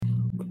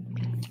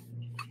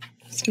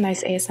Some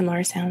nice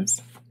ASMR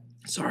sounds.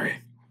 Sorry.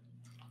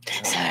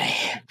 Sorry.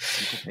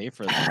 You can pay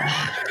for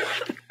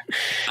that.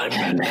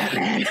 I'm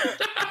Batman.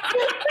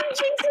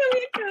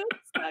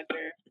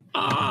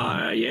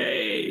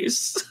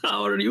 Yes.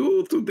 How are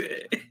you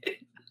today?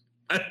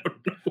 I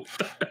don't know what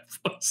that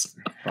was.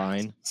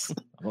 Fine.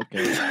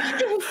 Okay.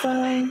 I'm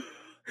fine.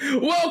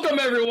 Welcome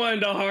everyone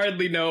to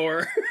Hardly Know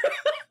Her.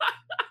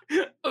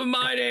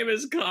 My name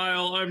is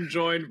Kyle. I'm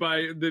joined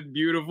by the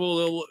beautiful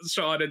little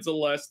Sean and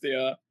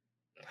Celestia.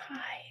 Hi.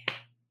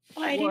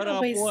 Why do What you up?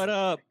 always... What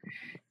up?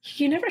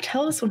 You never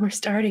tell us when we're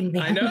starting,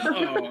 man. I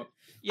know.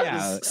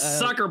 Yeah.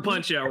 Sucker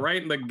punch you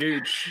right in the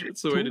gooch.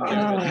 That's the way to do Oh, it.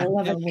 I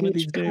love Yeah, a one of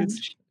these gooch days.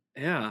 punch.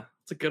 Yeah,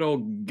 it's a good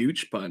old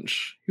gooch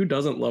punch. Who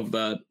doesn't love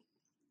that?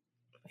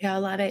 We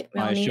all love it.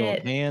 We all By need show of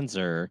it. hands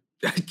or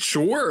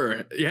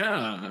Sure.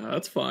 Yeah,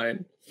 that's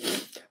fine.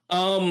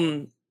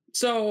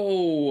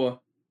 So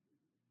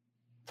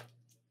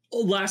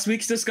last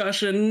week's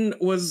discussion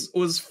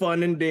was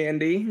fun and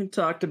dandy. We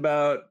talked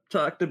about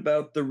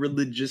the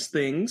religious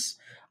things.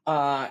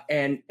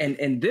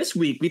 And this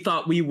week we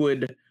thought we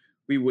would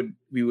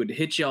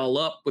hit y'all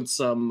up with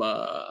some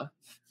a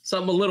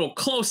little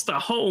close to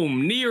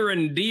home, near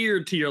and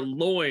dear to your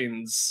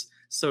loins,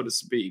 so to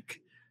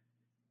speak.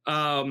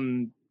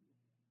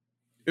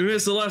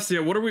 Miss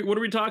Celestia, what are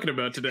we talking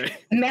about today?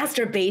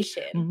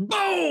 Masturbation.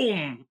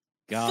 Boom!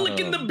 Got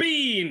Flicking 'em. the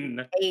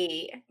bean,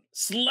 Hey.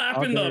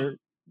 slapping Other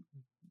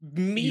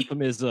the meat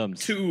euphemisms.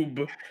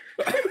 tube.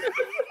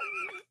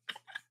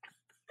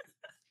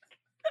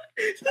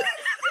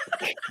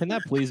 Can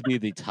that please be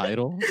the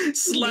title?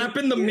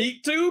 Slapping the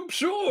meat tube?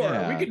 Sure.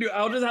 Yeah. We can do.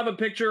 I'll just have a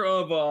picture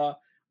of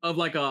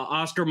like a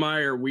Oscar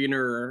Mayer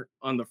wiener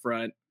on the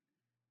front.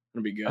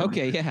 It'll be good.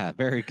 Okay, yeah,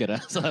 very good. I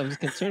was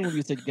concerned when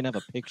you said you can have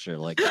a picture.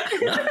 Like, what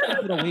did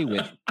you get away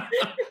with?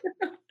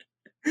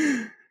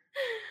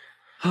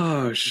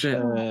 Oh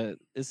shit.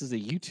 This is a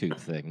YouTube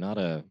thing, not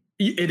a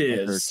It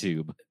other is.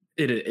 tube.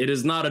 It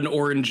is not an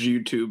orange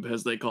YouTube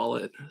as they call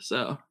it.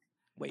 So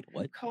Wait,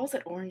 what? Calls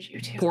it orange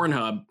YouTube.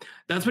 Pornhub.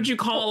 That's what you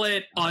call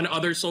it on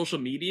other social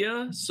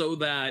media, so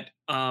that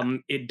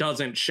it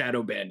doesn't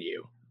shadow ban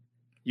you.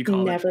 You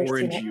call Never it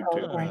orange seen it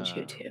called YouTube. orange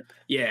YouTube.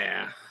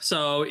 Yeah.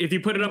 So if you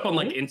put it up on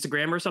like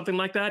Instagram or something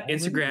like that, Already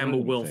Instagram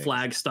learning will things.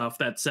 flag stuff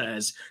that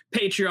says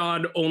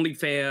Patreon,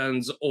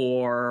 OnlyFans,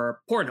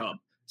 or Pornhub.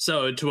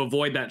 So to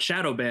avoid that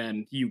shadow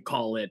ban, you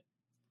call it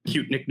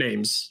cute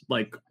nicknames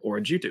like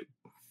Orange YouTube.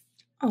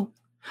 Oh.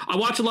 I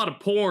watch a lot of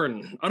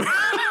porn.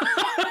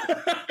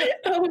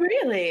 Oh,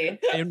 really?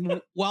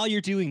 And while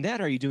you're doing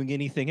that, are you doing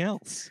anything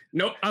else?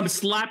 Nope, I'm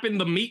slapping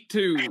the meat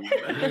tube.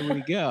 There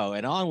we go.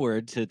 And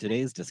onward to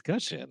today's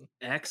discussion.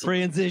 Excellent.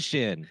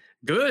 Transition.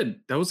 Good.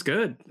 That was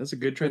good. That's a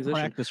good Good transition.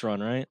 practice run,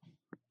 right?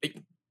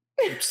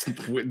 This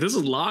is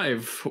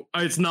live.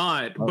 It's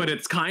not, Oh. but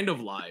it's kind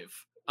of live.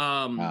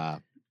 I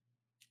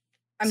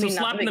So mean,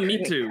 not slapping that the we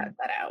meat couldn't tube. cut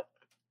that out,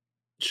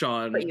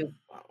 Sean, but you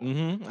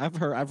won't.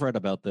 I've read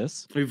about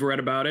this. we've read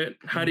about it.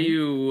 How do Mhm.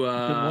 you It's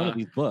in one of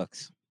these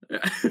books.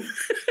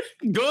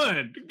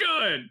 Good.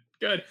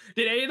 Did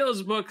any of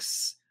those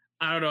books,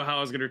 I don't know how I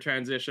was gonna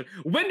transition.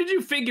 When did you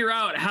figure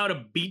out how to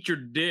beat your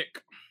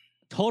dick?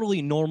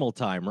 Totally normal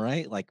time,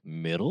 right? Like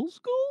middle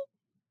school?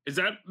 Is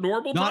that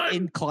normal Not time?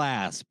 in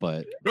class,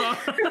 but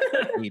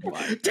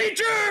meanwhile.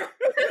 Teacher!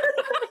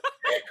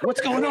 What's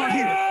going on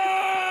here?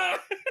 Ah!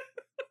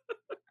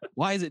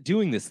 Why is it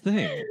doing this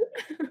thing?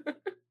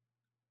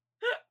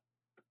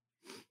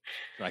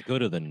 Should I go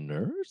to the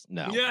nurse?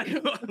 No. Yeah,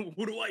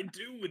 what do I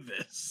do with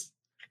this?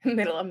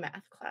 Middle of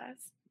math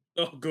class.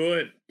 Oh,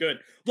 good.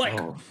 Like,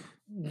 Oh,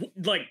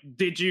 like,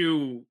 did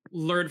you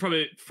learn from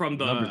it from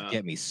numbers the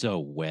get me so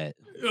wet.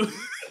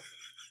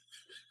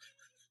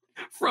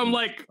 from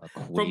like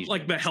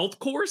Equation. the health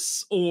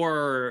course,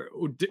 or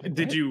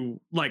did you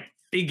like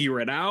figure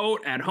it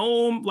out at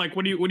home? Like,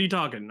 what are you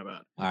talking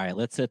about? All right,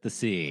 let's set the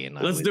scene.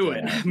 I Let's was, do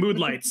it. Mood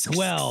lights.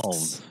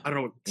 12. I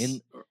don't know.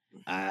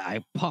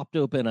 I popped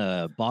open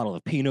a bottle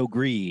of Pinot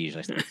Gris.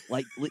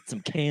 I lit some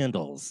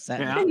candles. Sat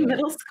Yeah. down. In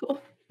middle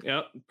school.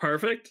 Yep,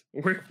 perfect.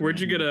 Where'd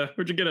you get a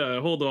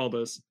hold of all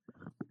this?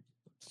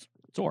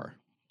 Sore.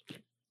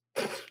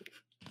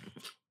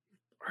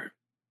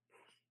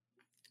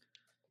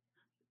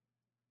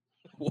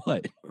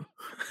 What?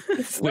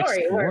 The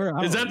story. We're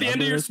I Is don't that the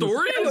end of remember your this.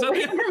 story? Is that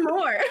wait the- for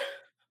more.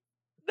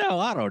 No,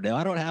 I don't know.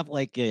 I don't have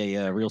like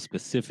a real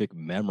specific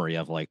memory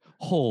of like,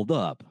 hold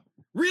up.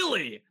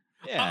 Really?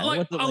 Yeah, Like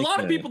what's it a like lot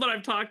of the- people that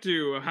I've talked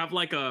to have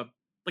like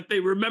they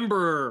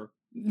remember,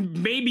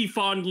 maybe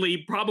fondly,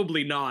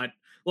 probably not,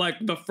 like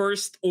the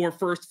first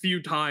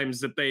few times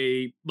that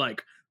they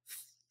like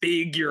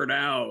figured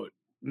out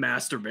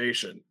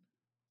masturbation.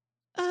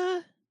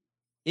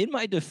 In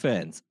my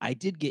defense, I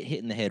did get hit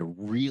in the head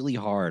really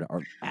hard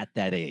at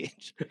that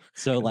age.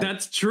 So like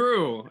That's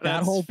true. that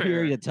That's whole fair.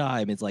 period of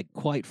time is like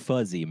quite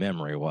fuzzy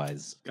memory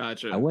wise.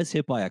 Gotcha. I was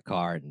hit by a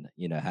car and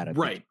had a big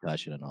Right.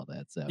 concussion and all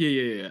that. So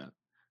Yeah.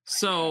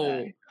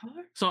 So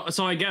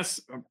I guess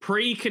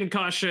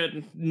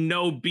pre-concussion,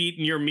 no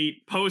beating your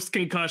meat.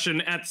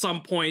 Post-concussion, at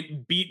some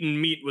point, beaten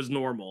meat was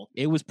normal.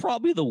 It was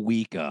probably the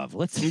week of.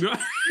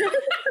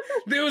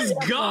 There was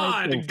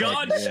God. So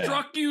God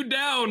struck you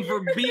down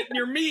for beating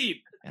your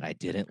meat. And I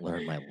didn't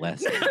learn my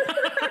lesson.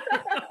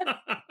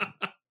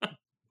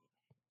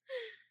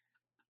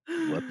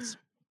 Whoops.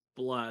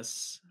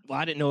 Bless. Well,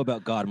 I didn't know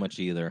about God much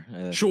either.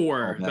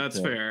 Sure, that's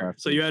fair.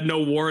 So you had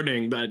no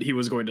warning that he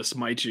was going to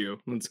smite you.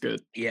 That's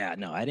good. Yeah,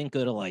 no, I didn't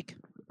go to like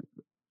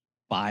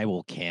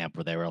Bible camp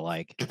where they were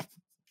like,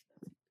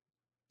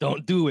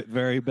 don't do it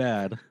very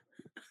bad.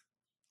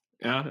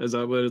 Yeah, is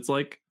that what it's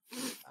like?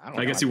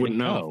 I guess you wouldn't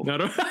know.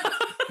 No.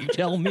 You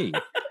tell me.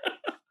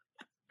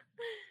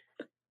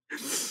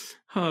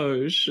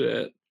 Oh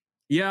shit.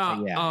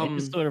 Yeah. It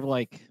just sort of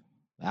like,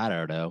 I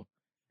don't know.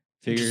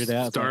 Figured it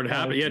out. Started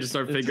happening. Yeah, just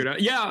started figuring it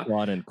out. Yeah.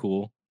 Fun and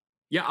cool.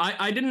 Yeah,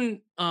 I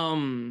didn't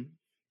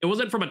it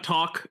wasn't from a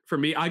talk for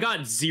me. I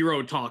got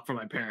zero talk from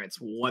my parents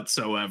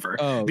whatsoever.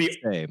 Oh,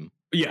 same.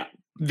 Yeah.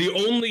 The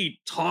only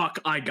talk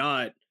I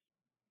got,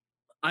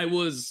 I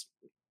was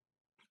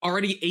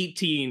already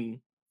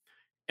 18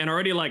 and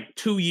already like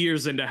 2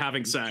 years into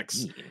having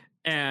sex.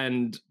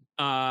 And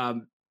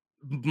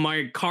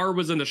my car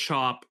was in the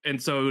shop,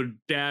 and so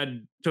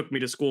dad took me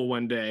to school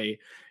one day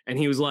and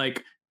he was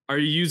like, are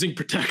you using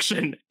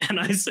protection? And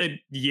I said,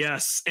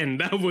 yes.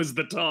 And that was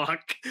the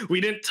talk. We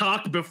didn't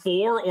talk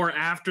before or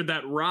after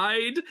that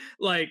ride.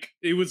 Like,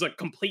 it was a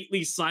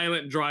completely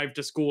silent drive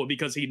to school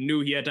because he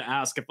knew he had to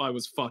ask if I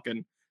was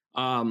fucking,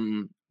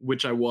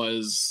 which I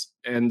was.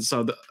 And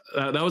so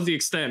that was the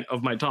extent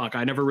of my talk.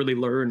 I never really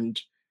learned,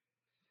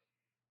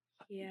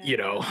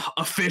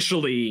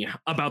 officially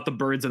about the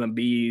birds and the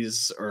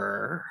bees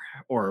or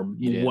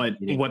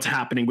what's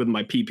happening with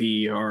my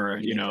pee or,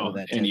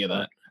 any of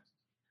that.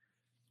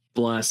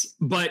 Bless.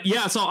 But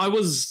yeah, so I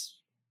was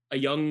a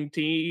young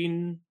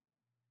teen,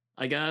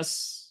 I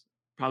guess.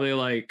 Probably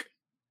like,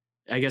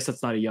 I guess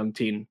that's not a young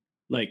teen,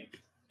 like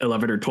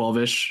 11 or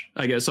 12-ish,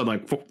 I guess. So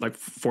like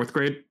fourth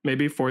grade,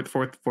 maybe fourth,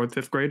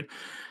 fifth grade.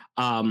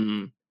 Yeah,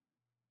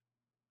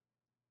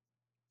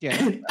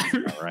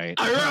 right.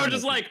 I was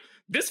just like,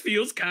 this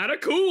feels kind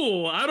of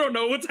cool. I don't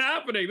know what's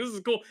happening. This is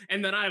cool.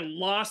 And then I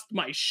lost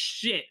my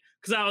shit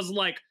because I was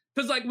like,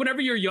 whenever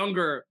you're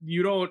younger,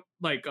 you don't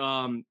like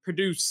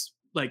produce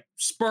like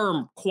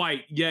sperm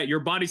quite yet.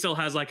 Your body still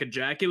has like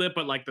ejaculate,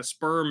 but like the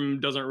sperm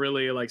doesn't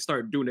really like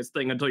start doing its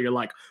thing until you're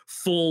like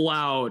full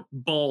out,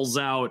 balls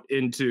out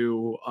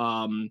into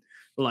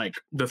like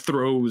the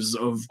throes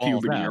of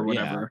puberty or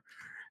whatever.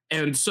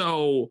 Yeah. And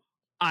so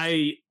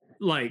I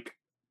like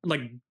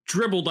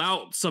dribbled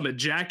out some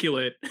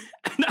ejaculate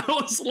and I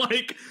was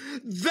like,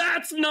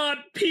 that's not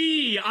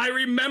pee. I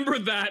remember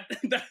that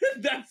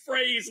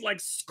phrase like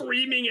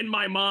screaming in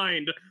my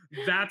mind,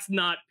 that's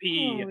not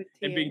pee,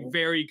 and being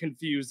very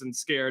confused and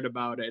scared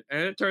about it.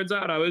 And it turns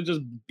out I was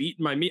just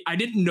beating my meat. I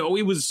didn't know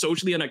it was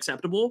socially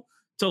unacceptable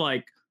to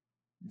like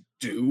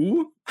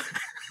do.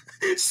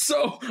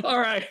 So, all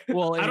right.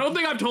 Well, I don't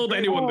think I've told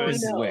anyone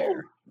this.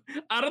 No.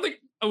 I don't think,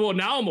 well,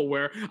 now I'm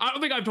aware. I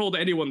don't think I've told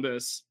anyone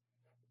this.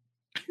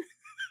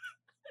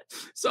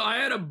 So I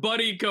had a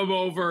buddy come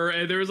over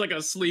and there was like a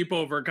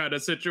sleepover kind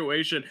of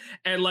situation.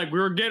 And like we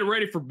were getting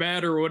ready for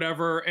bed or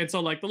whatever. And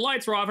so like the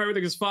lights were off,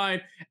 everything is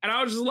fine. And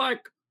I was just like,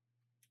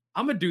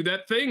 I'm going to do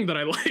that thing that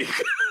I like.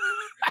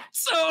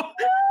 So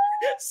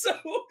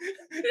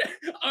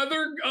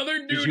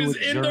other dude is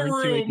in the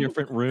room. To a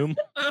different room.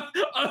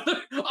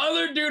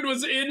 Other dude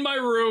was in my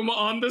room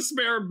on the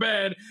spare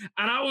bed.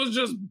 And I was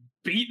just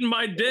beating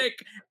my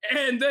dick.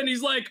 And then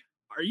he's like,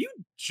 are you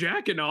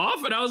jacking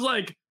off? And I was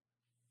like,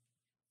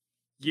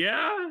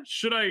 yeah,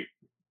 should I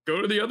go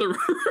to the other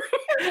room?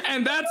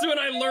 And that's when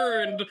I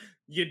learned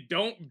you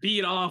don't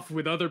beat off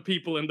with other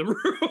people in the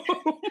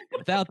room.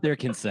 Without their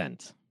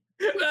consent.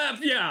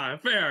 Yeah,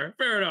 fair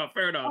enough.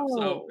 Oh.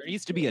 So there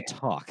needs to be a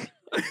talk.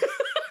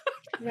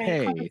 Right,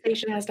 hey,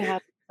 conversation has to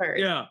happen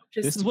first. Yeah.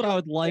 This is what I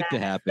would like to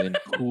happen.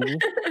 Cool.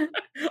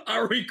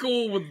 Are we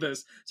cool with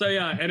this? So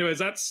yeah, anyways,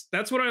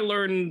 that's what I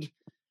learned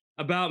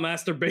about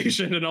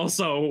masturbation, and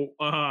also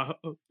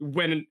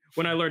when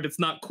I learned it's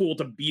not cool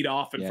to beat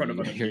off in front of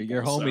other people.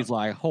 Your homie's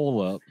like,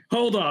 hold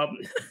up,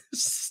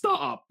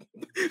 stop,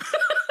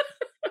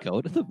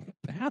 go to the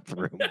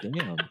bathroom.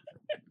 Damn.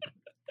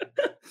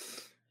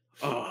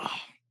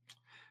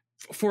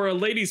 For a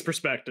lady's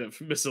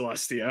perspective, Miss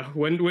Celestia,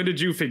 when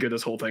did you figure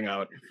this whole thing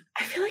out?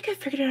 I feel like I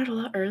figured it out a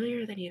lot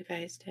earlier than you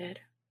guys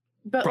did.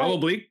 But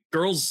probably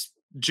girls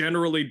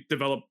generally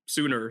develop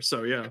sooner,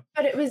 so yeah.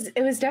 But it was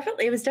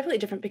definitely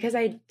different because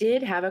I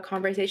did have a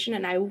conversation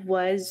and I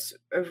was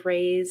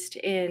raised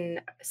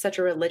in such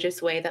a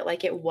religious way that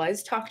like it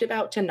was talked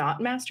about to not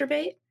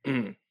masturbate.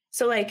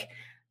 So like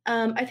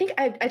I think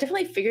I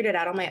definitely figured it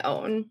out on my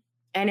own,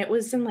 and it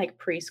was in like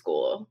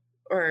preschool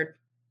or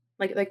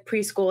like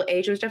preschool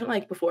age. It was definitely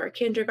like before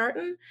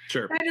kindergarten.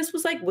 Sure. And I just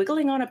was like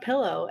wiggling on a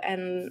pillow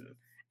and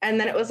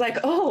then it was like,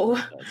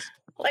 oh,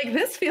 like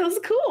this feels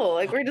cool.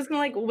 Like we're just gonna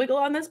like wiggle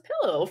on this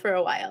pillow for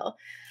a while.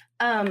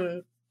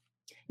 Now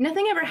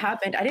Nothing ever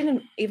happened. I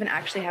didn't even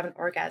actually have an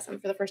orgasm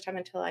for the first time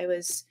until I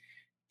was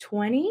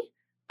 20.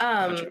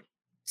 Gotcha.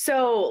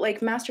 So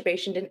like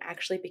masturbation didn't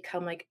actually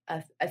become like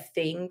a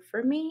thing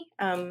for me.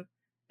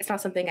 It's not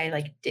something I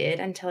like did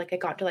until like I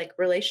got to like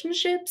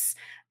relationships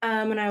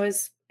when I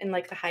was in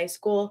like the high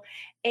school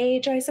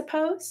age, I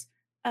suppose.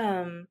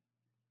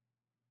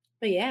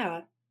 But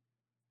yeah,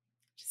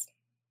 just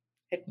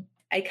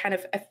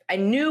I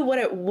knew what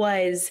it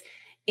was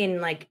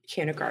in like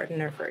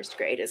kindergarten or first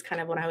grade is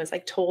kind of when I was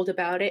like told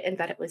about it and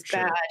that it was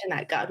Sure. bad and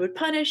that God would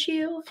punish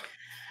you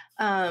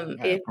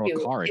if throw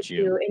a car at if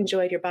you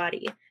enjoyed your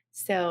body.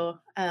 So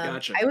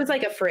Gotcha. I was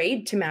like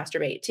afraid to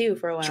masturbate too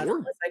for a while. Sure. I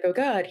was like, oh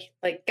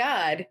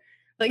God,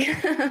 like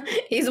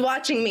he's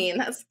watching me, and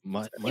that's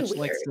much really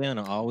like weird.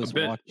 Santa, always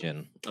bit.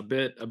 watching. A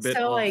bit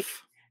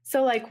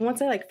So, off. like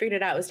once I like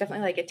figured it out, it was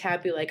definitely like a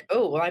taboo. Like,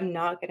 oh well, I'm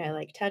not gonna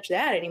like touch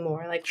that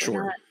anymore. Like,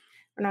 Sure.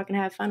 we're not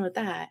gonna have fun with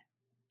that.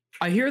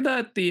 I hear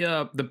that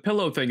the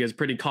pillow thing is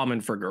pretty common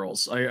for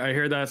girls. I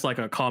hear that's like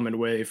a common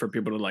way for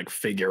people to like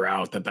figure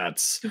out that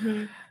that's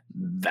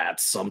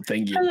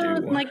something you Pillows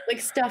do. and, like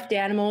stuffed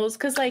animals,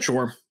 because like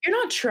Sure. you're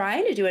not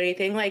trying to do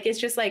anything. Like it's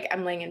just like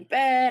I'm laying in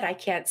bed, I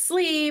can't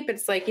sleep.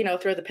 It's like, you know,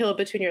 throw the pillow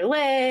between your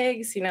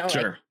legs, you know, like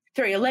Sure.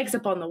 throw your legs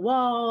up on the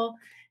wall.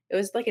 It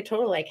was like a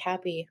total like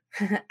happy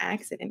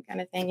accident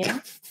kind of thing, you know.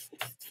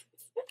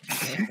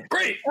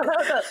 Great.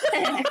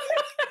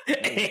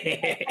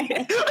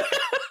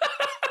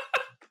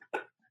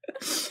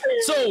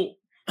 So,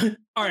 all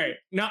right.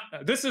 Now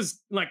this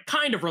is like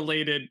kind of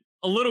related,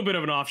 a little bit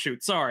of an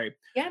offshoot. Sorry.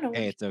 Yeah, no.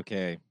 Hey, it's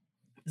okay.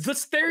 The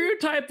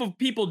stereotype of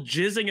people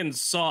jizzing in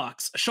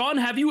socks. Sean,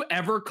 have you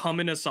ever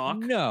come in a sock?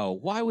 No,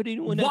 why would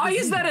anyone? Why ever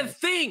is do that a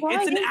thing? Why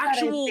It's an is that a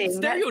actual thing?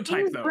 That stereotype,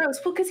 seems though. gross.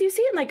 Well, because you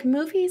see it in like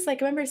movies.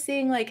 Like I remember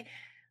seeing like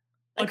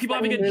people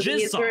funny having a jizz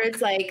movies where sock.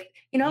 it's like,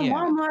 you know, Yeah.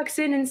 mom walks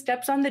in and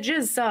steps on the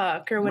jizz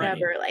sock or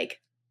whatever. Like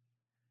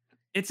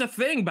It's a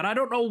thing, but I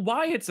don't know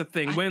why it's a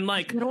thing when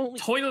like could only-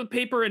 toilet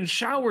paper and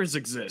showers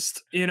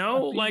exist. You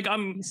know, like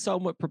I'm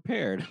somewhat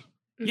prepared.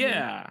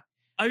 yeah.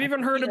 I've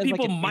even heard of Yeah, like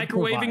people an improvised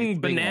microwaving thing,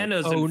 like,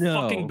 bananas oh, and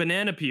fucking no.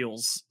 banana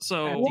peels.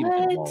 So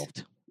What?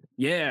 Involved.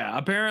 yeah,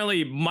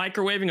 apparently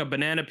microwaving a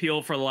banana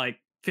peel for like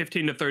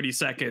 15 to 30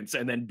 seconds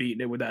and then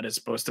beating it with that is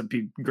supposed to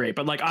be great.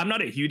 But like I'm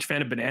not a huge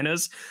fan of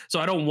bananas,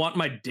 so I don't want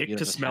my dick You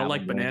to just smell have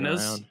like them rolling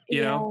bananas. around.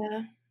 You know?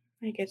 Yeah,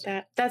 I get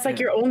that. That's like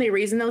Yeah. your only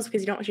reason though, is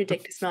because you don't want your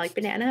dick to smell like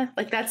banana.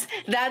 Like that's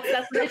what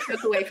I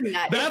took away from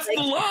that. That's It's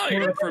the like,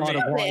 line for Thought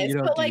me. of why this, you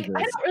don't but do like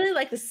I this. don't really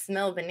like the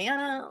smell of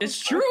banana. It's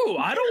true.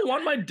 I don't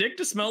want my dick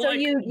to smell So like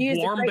you use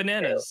the warm grapefruit.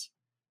 bananas.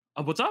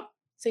 What's up?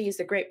 So use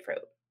the grapefruit.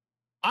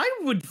 I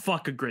would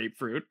fuck a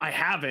grapefruit. I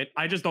haven't.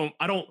 I just don't.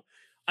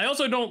 I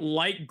also don't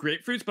like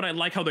grapefruits, but I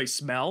like how they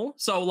smell.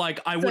 So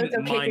like I So wouldn't it's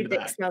okay if your mind dick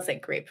that smells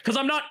like grapefruit. because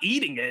I'm not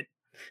eating it.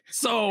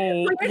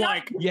 So But you're not-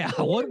 like, Yeah,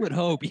 one would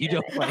hope you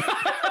don't like.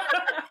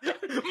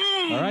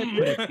 All right,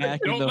 put it back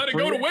in don't the let it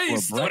go to fridge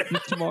waste. for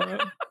breakfast tomorrow.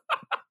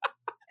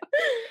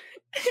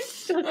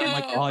 Don't Oh get my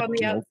stuff God, on the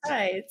jokes.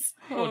 outsides.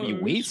 Would be Oh,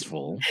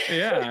 wasteful.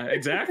 yeah,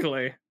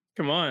 exactly.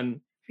 Come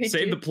on,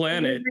 save the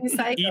planet.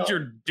 Recycle. Eat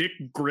your dick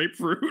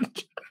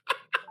grapefruit.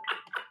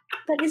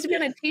 That needs to be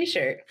on a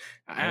t-shirt.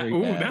 Very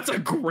Ooh, bad. that's a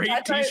great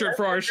That's our- T-shirt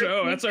for our that's our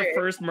show. That's our t-shirt.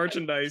 first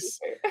merchandise.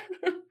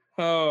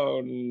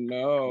 Oh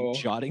no.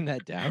 Jotting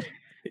that down.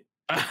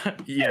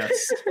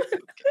 Yes.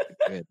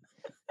 Good.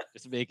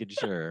 Just making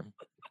sure.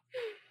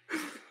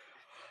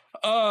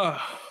 Oh.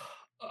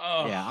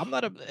 Yeah, I'm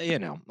not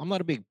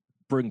a big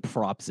bring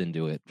props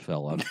into it,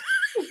 fella.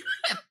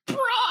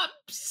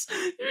 Props.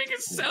 You make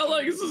it sound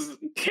like this is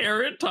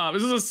Carrot Top.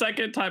 This is the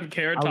second time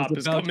Carrot I was Top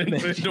has about come to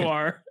mention.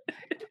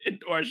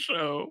 into our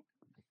show.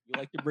 You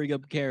like to bring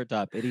up Carrot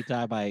Top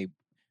anytime I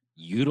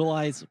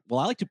utilize. Well,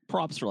 I like to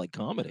props for like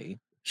comedy.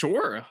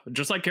 Sure,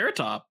 just like Carrot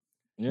Top.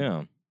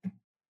 Yeah.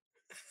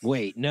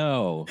 Wait,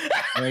 no,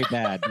 very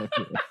bad.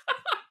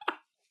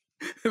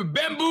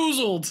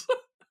 Bamboozled.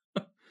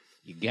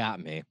 You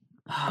got me.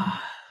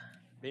 That's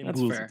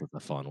Bamboozled fair. is a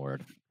fun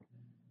word.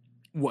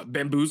 What,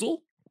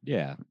 bamboozle?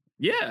 Yeah.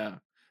 Yeah.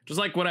 Just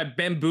like when I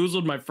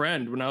bamboozled my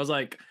friend when I was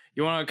like,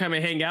 you want to come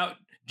and hang out?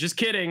 Just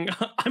kidding.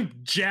 I'm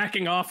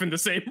jacking off in the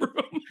same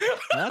room.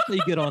 That's how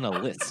you get on a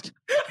list.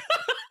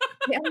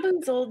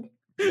 Bamboozled.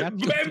 You have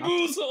to go talk-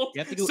 Bamboozle. you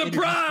have to go introduce yourself to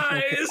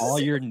Surprise. all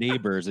your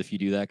neighbors if you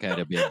do that kind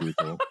of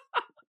bamboozle.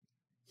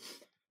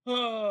 You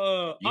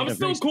I'm get a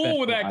still very cool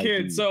with that special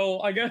kid, ID.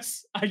 so I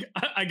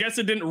guess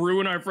it didn't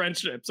ruin our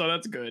friendship, so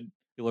that's good.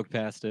 You look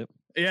past it.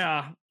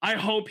 Yeah, I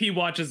hope he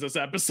watches this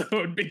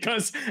episode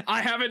because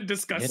I haven't Hit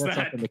discussed us up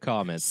that in the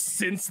comments.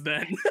 since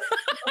then.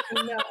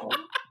 No.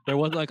 There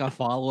was like a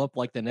follow up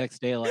like the next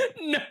day, like,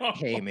 No,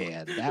 hey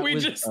man, that We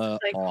was just, like-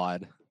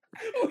 odd.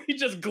 we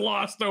just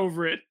glossed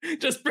over it.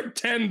 Just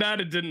pretend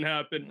that it didn't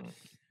happen.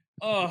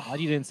 Oh,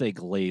 Glad you didn't say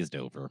glazed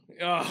over.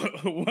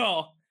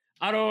 well,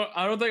 I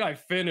don't think I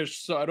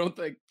finished, so I don't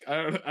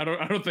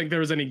think there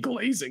was any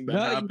glazing that No,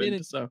 you happened.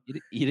 didn't. So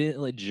You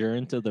didn't like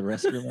adjourn to the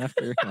restroom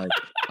after? Like,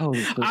 oh,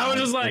 I was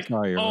just like,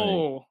 sorry, you're right.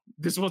 oh,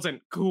 this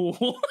wasn't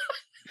cool.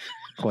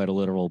 Quite a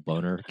literal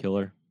boner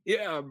killer.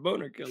 Yeah,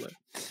 boner killer.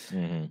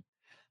 Mm-hmm.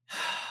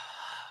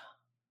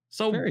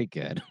 So very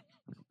good.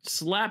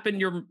 Slapping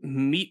your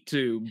meat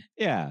tube.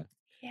 Yeah.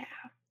 Yeah.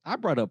 I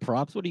brought up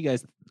props. What do you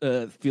guys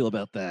feel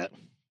about that?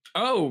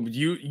 Oh,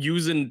 you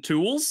using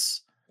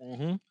tools?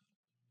 Mm-hmm.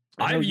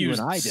 I've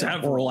used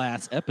several. Whole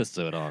ass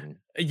episode on.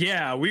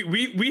 Yeah,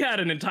 we had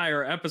an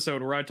entire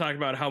episode where I talked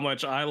about how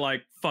much I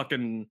like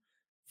fucking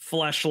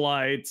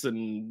fleshlights,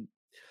 and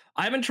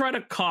I haven't tried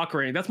a cock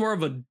ring. That's more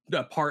of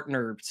a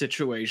partner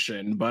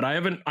situation, but I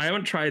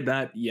haven't tried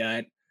that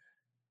yet.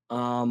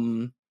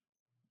 I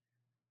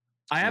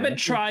haven't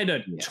tried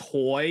a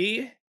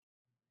toy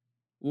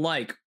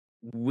like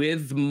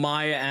with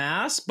my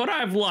ass, but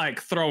I've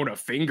like thrown a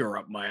finger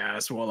up my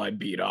ass while I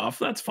beat off.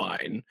 That's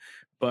fine.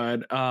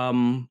 But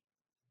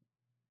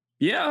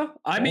yeah,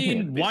 I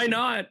mean, why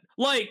not?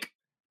 Like,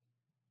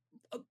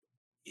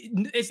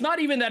 it's not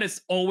even that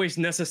it's always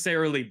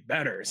necessarily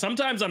better.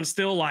 Sometimes I'm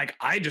still like,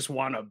 I just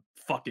want to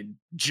fucking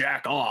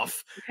jack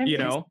off, you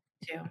know?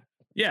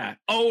 Yeah.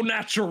 Oh,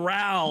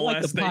 natural, like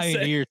as the they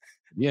say.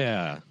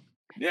 Yeah.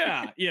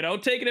 Yeah, you know,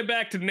 taking it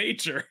back to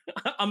nature.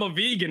 I'm a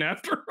vegan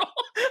after all.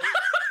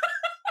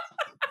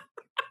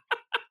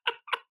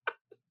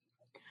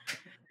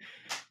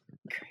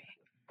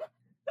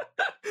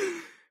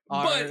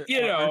 But,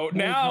 you know,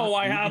 now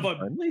I have a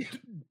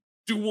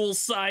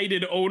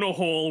dual-sided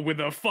Onohole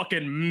with a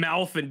fucking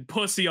mouth and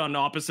pussy on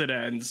opposite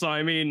ends. So,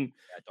 I mean...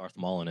 Yeah, Darth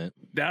Maul in it.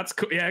 That's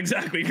cool. Yeah,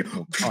 exactly.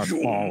 Darth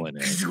Maul in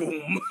it.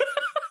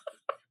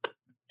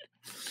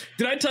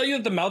 Did I tell you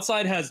that the mouth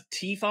side has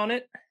teeth on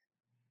it?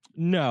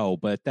 No,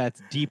 but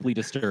that's deeply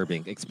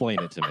disturbing. Explain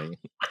it to me.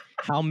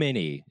 How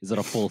many? Is it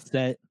a full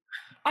set?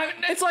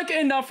 It's like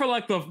enough for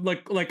like the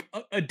like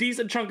a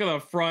decent chunk of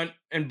the front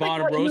and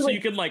bottom row, so you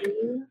could like...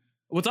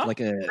 What's up? Like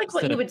a what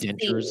set you of would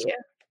dentures. see.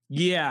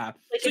 Yeah.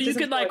 Like so you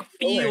could like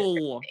feel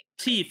forward.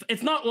 teeth.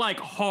 It's not like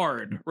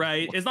hard,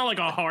 right? It's not like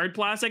a hard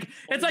plastic.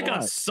 It's like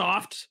a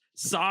soft,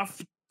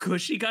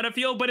 cushy kind of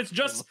feel, but it's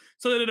just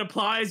so that it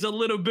applies a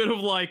little bit of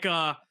like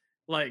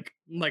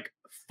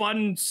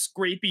fun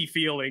scrapey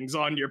feelings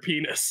on your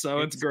penis. So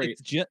it's great.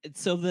 It's just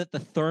so that the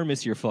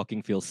thermos you're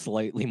fucking feels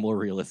slightly more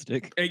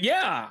realistic.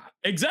 Yeah,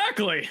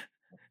 exactly.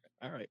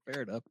 All right,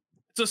 fair enough.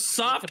 It's a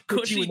soft,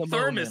 cushy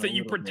thermos that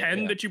you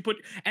pretend that you put,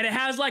 and it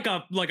has like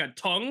a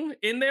tongue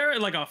in there,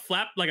 like a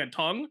flap, like a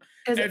tongue.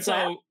 Does and it so,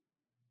 flap?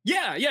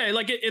 yeah, I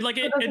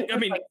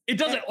mean, it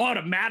doesn't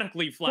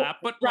automatically flap,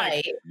 but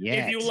like,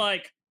 if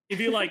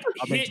you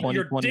hit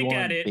your dick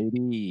at it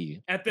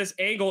baby. At this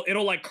angle,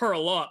 it'll like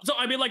curl up. So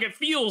I mean, like, it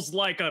feels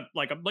like a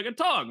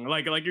tongue,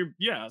 like you're,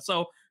 yeah.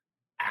 So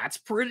that's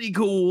pretty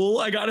cool,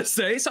 I gotta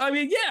say. So I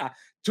mean, yeah.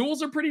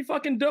 Tools are pretty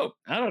fucking dope.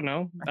 I don't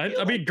know.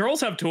 I mean,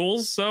 girls have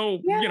tools, so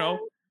you know.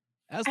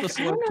 As the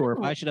Slurp Tour,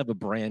 if I should have a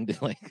brand,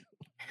 like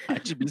I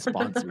should be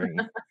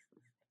sponsoring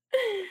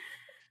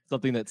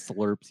something that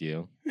slurps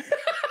you.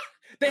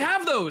 They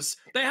have those.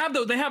 They have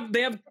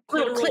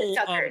Little clit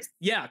suckers.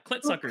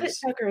 Clit suckers. Clit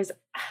suckers.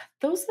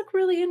 Those look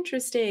really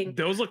interesting.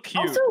 Those look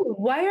cute. Also,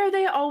 why are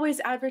they always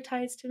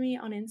advertised to me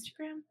on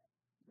Instagram?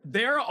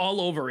 They're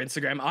all over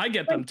Instagram. I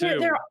get them too.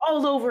 They're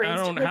all over Instagram. I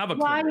don't have a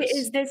Why clitoris.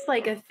 is this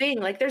like a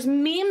thing? Like, there's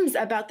memes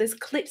about this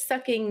clit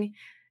sucking,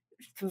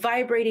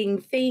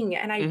 vibrating thing,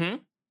 and I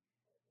don't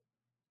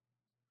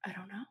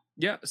know.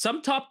 Yeah, some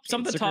of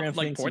the top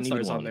like porn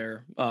stars on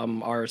there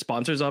are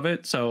sponsors of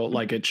it, so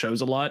like it shows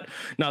a lot.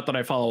 Not that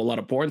I follow a lot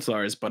of porn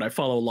stars, but I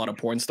follow a lot of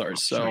porn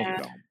stars. So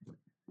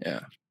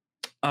yeah.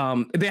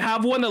 They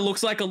have one that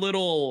looks like a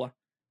little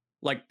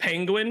like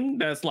penguin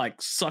that's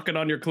like sucking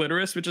on your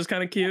clitoris, which is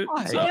kind of cute.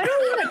 So. I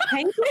don't want a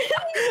penguin.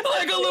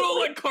 Like a little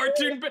like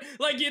cartoon,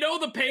 like, you know,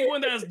 the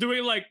penguin that's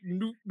doing like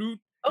you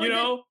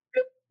know,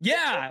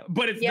 yeah,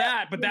 but it's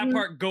that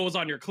part goes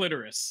on your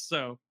clitoris.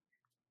 So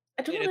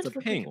I don't it's want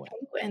a penguin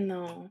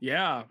though.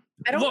 Yeah,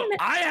 I don't. Look,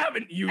 I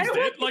haven't used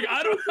it. Like,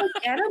 I don't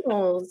like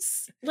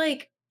animals.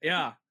 Like,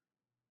 yeah,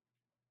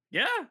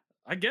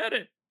 I get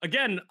it.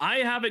 Again, I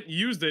haven't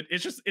used it.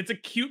 It's a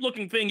cute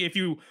looking thing if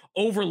you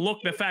overlook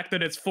the fact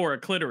that it's for a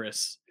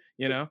clitoris,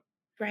 you know?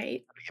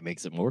 Right. It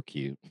makes it more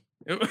cute.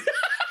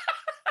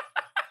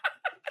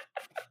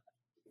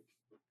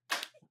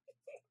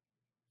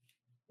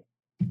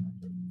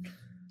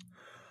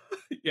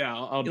 Yeah,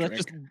 I'll let's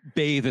just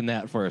bathe in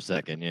that for a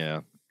second. Yeah.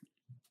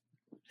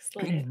 Just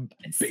let it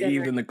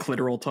bathe in the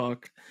clitoral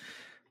talk.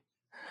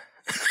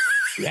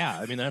 Yeah,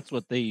 I mean, that's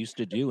what they used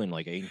to do in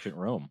like ancient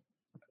Rome.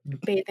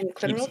 Bathe in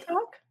clitoral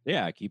talk?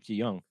 Yeah, it keeps you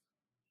young.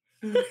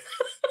 Good.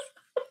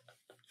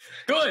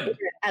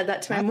 Add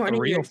that to my That's morning.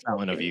 the real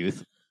fountain of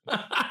youth. Am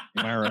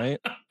I right?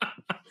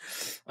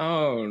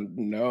 Oh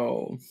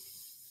no.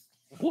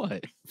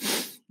 What?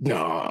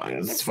 No,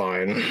 it's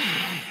fine.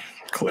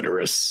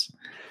 Clitoris.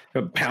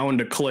 A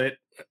pound of clit.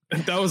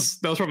 That was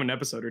from an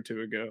episode or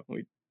two ago.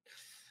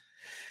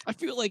 I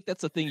feel like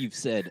that's a thing you've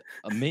said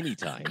many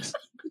times.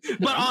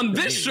 But on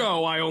this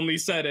show, I only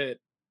said it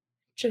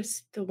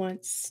just the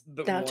once.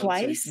 Now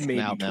twice? Maybe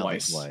now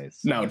twice.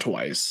 twice. Now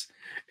twice.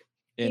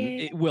 And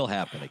it will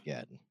happen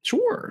again.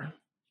 Sure.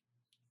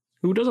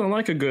 Who doesn't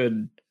like a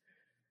good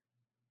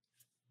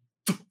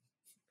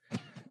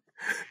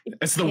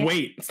It's the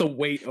weight. It's the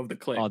weight of the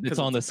clit. Oh, it's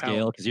on the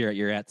scale because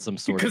you're at some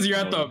sort. Because you're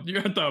at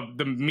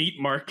the meat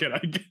market, I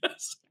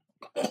guess.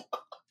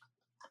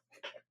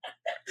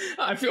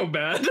 I feel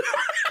bad.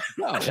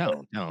 No, there's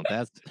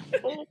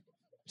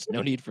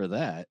no need for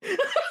that.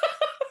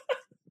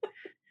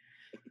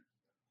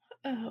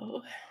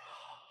 Oh,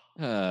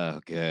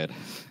 good.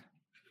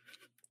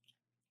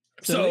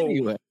 So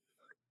anyway.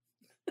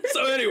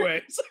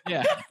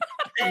 Yeah.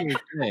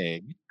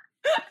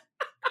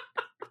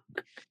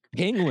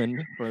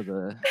 Penguin for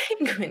the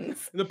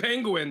Penguins. The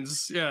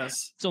Penguins,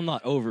 yes. Still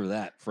not over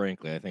that,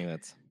 frankly. I think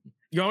that's.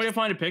 You want me to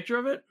find a picture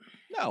of it?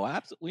 No,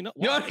 absolutely not.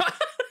 No.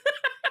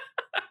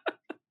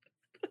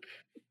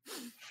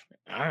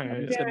 All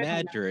right. Just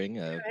imagining.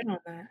 I know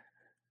that.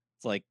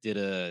 It's like,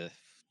 did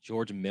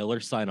George Miller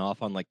sign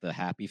off on like the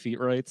Happy Feet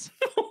rights?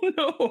 Oh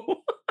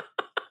no.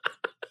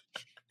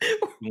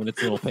 When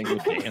it's a little penguin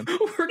dance.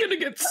 We're gonna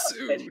get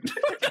sued.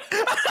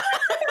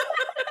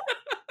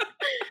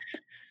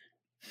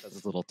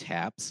 Those little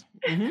taps.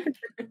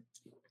 Mm-hmm.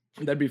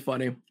 That'd be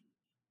funny.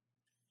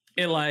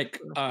 It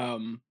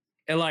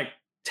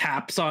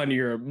taps on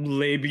your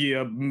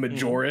labia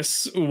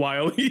majoris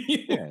while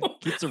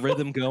keeps the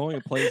rhythm going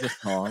and plays a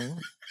song.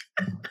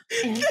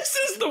 This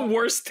is the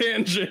worst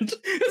tangent.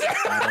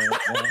 I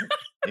don't want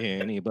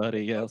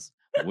anybody else.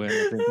 When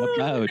I think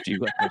about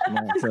you, I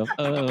think myself,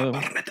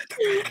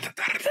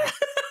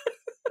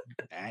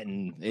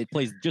 and it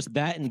plays just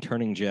that and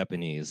Turning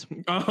Japanese.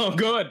 Oh,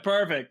 good.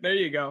 Perfect. There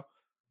you go.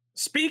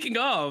 Speaking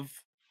of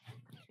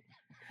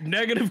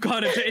negative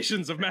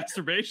connotations of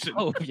masturbation.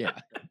 Oh, yeah.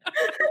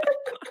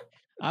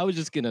 I was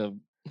just gonna,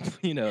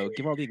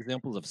 give all the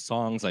examples of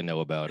songs I know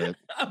about it.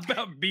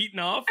 About beating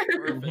off?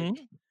 Perfect. Mm-hmm.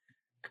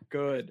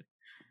 Good.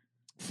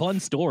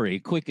 Fun story,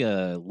 quick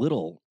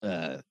little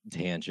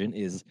tangent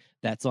is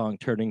that song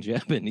Turning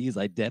Japanese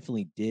I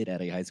definitely did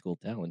at a high school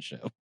talent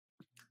show.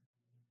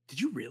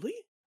 Did you really?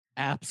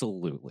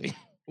 Absolutely.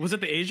 Was it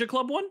the Asia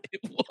Club one?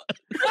 It was.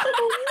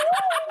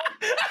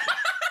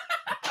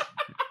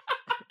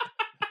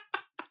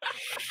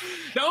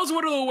 That was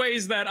one of the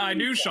ways that I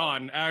knew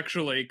Sean,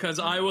 actually, because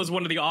I was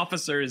one of the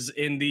officers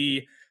in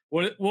the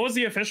what was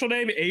the official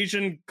name?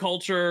 Asian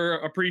Culture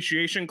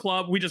Appreciation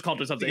Club. We just called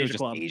ourselves Asia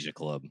Club. Asia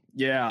Club.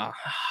 Yeah.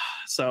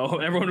 So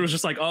everyone was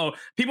just like, "Oh,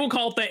 people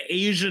call it the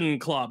Asian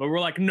Club," and we're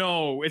like,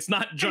 "No, it's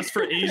not just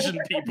for Asian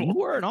people." You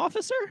were an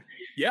officer?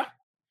 Yeah.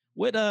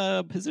 What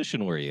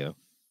position were you?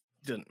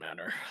 Didn't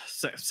matter.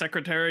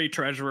 Secretary,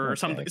 treasurer, or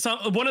something.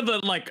 So one of the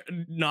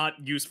not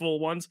useful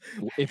ones.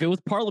 If it was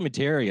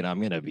parliamentarian,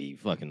 I'm gonna be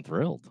fucking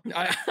thrilled.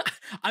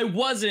 I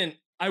wasn't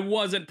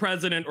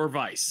president or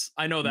vice.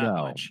 I know that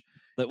much.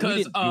 But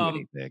we didn't do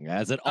anything.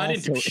 As I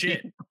didn't do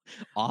shit.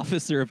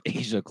 Officer of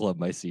Asia Club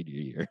my senior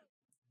year.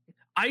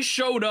 I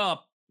showed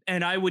up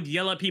and I would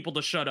yell at people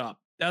to shut up.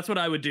 That's what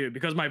I would do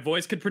because my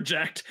voice could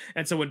project,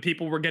 and so when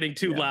people were getting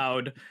too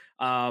loud,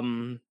 I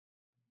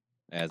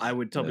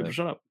would tell people to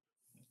shut up.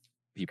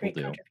 People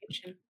do.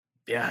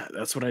 Yeah,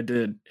 that's what I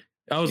did.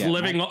 I was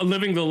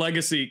living the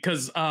legacy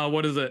because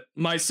what is it?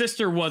 My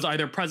sister was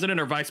either president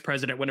or vice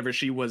president whenever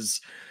she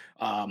was,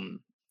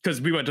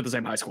 because we went to the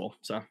same high school.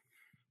 So I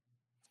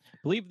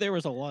believe there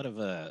was a lot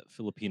of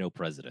Filipino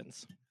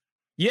presidents.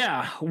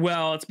 Yeah,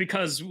 well, it's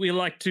because we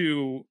like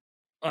to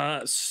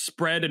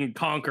spread and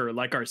conquer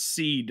like our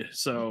seed.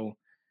 So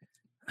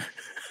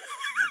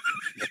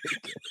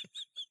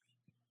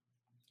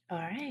all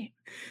right.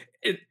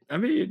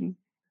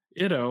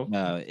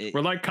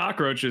 We're like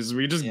cockroaches.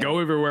 We just go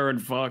everywhere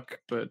and fuck.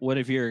 But what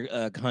if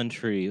your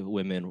country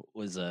women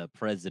was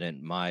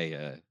president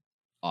my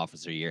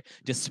officer year,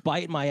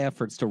 despite my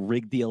efforts to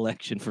rig the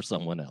election for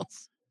someone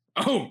else?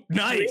 Oh,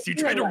 nice. You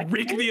tried to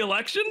rig the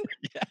election?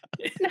 Yeah.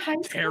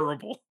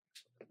 Terrible.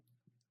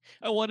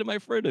 I wanted my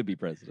friend to be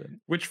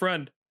president. Which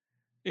friend?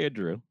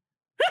 Andrew.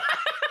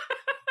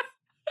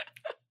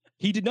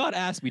 He did not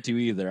ask me to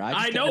either.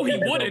 I know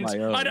he wouldn't.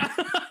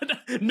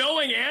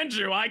 Knowing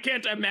Andrew, I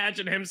can't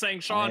imagine him saying,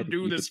 Sean,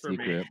 do this for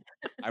me.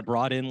 I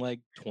brought in like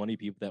 20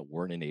 people that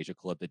weren't in Asia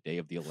Club the day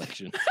of the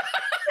election. I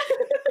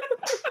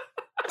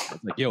was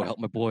like, yo, help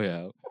my boy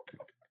out.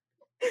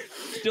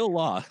 Still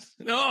lost.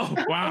 Oh,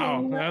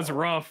 wow. That's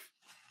rough.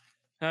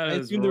 I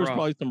assume there was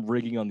probably some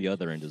rigging on the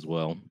other end as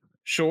well.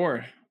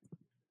 Sure.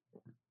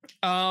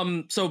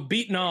 So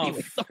beaten off.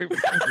 Anyway,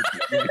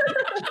 sorry.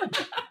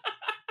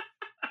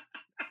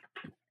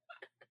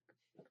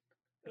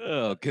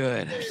 Oh,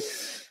 good.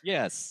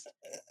 Yes.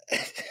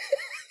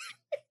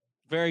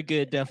 Very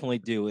good. Definitely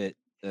do it.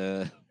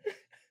 Have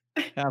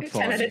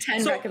fun. 10 out of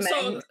 10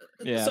 recommend.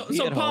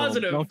 So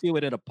positive. Don't do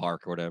it at a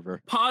park or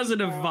whatever.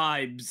 Positive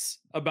vibes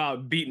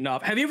about beating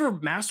off. Have you ever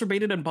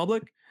masturbated in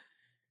public?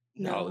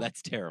 No,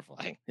 that's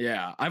terrifying.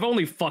 Yeah, I've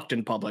only fucked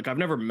in public. I've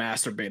never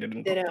masturbated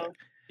in public.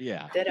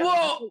 Yeah.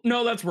 Well,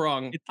 no, that's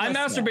wrong. I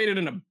masturbated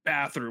in a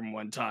bathroom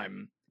one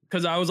time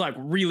because I was like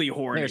really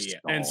horny,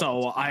 and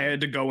so I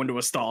had to go into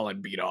a stall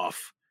and beat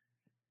off.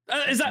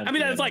 Is that? I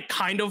mean, that's like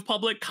kind of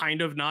public,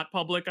 kind of not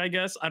public. I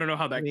guess I don't know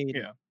how that.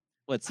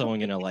 What, someone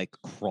gonna like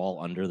crawl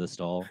under the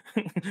stall?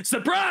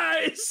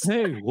 Surprise!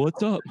 Hey,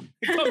 what's up?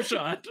 Cum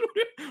shot.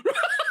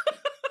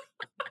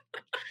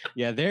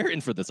 Yeah, they're in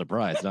for the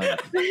surprise.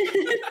 Not,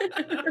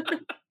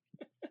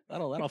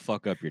 that'll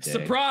fuck up your day.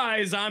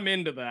 Surprise! I'm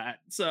into that.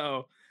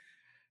 So,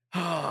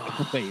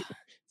 Wait,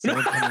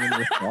 someone coming in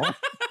the stall?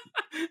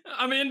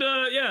 I'm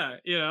into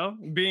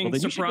being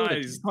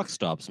surprised. Truck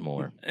stops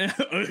more.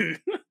 They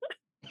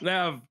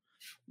have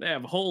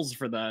holes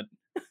for that.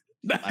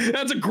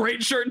 That's a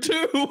great shirt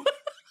too.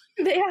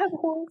 They have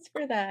holes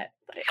for that.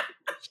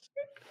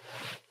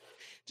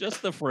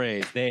 Just the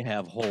phrase "they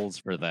have holes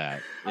for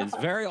that" is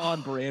very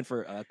on brand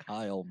for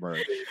Kyle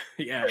merch.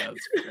 Yeah,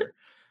 that's fair.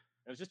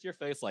 It was just your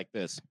face like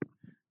this.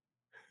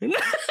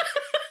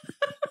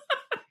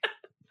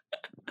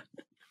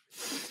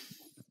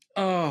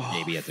 Oh,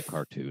 Maybe it's a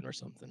cartoon or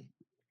something.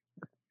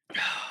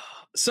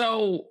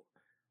 So,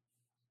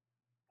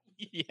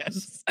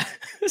 yes.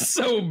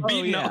 So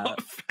beaten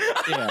off.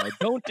 Yeah,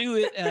 don't do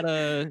it at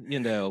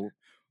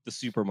the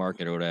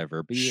supermarket or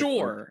whatever.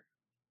 Sure.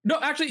 No,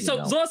 actually, so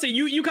let's say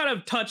you kind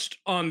of touched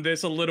on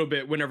this a little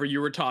bit whenever you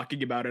were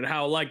talking about it,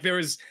 how like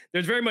there's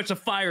very much a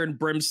fire and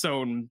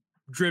brimstone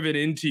driven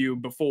into you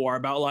before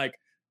about like,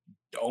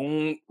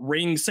 don't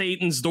ring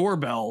Satan's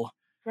doorbell.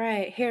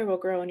 Right, hair will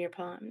grow in your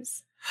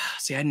palms.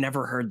 See, I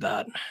never heard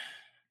that.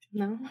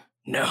 No.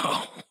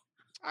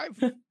 I've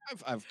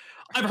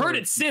heard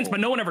it since, but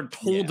no one ever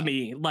told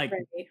me like,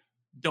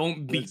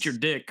 don't beat your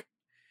dick.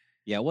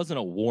 Yeah, it wasn't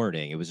a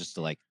warning. It was just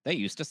like they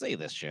used to say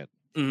this shit.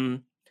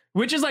 Mm-hmm.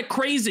 Which is like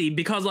crazy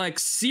because like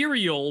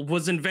cereal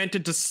was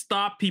invented to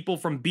stop people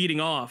from beating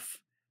off.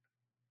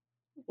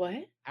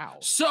 What? Ow.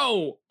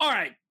 So, all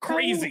right,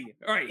 crazy.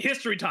 All right,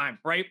 history time,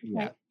 right?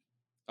 Yeah.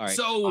 All right.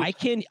 So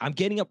I'm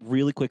getting up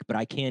really quick, but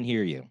I can't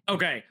hear you.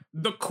 Okay.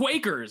 The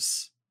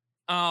Quakers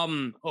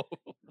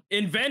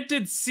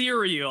invented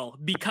cereal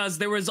because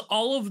there was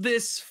all of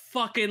this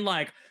fucking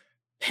like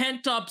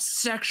pent up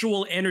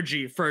sexual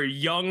energy for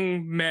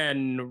young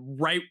men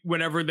right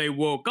whenever they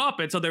woke up.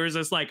 And so there was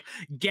this like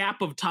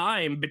gap of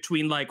time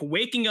between like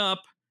waking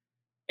up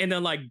and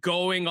then like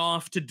going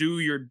off to do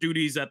your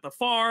duties at the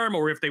farm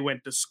or if they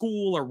went to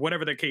school or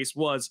whatever the case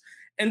was.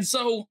 And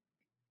so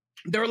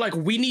they were like,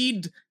 we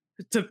need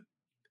to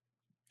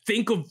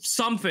think of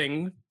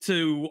something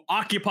to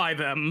occupy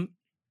them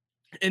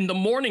in the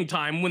morning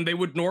time when they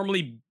would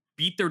normally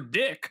beat their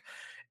dick.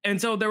 And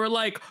so they were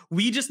like,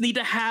 we just need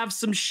to have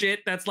some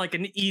shit that's like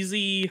an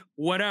easy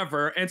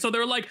whatever. And so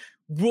they're like,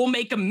 we'll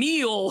make a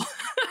meal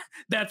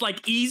that's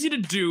like easy to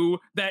do,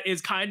 that is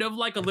kind of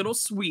like a little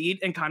sweet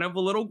and kind of a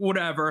little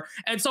whatever.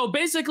 And so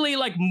basically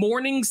like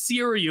morning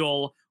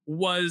cereal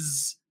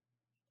was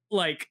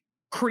like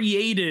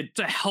created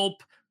to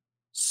help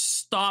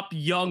stop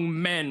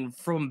young men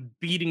from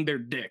beating their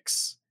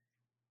dicks.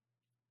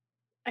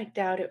 I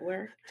doubt it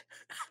worked.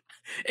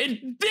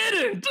 It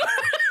didn't.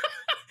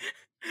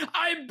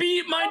 I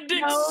beat my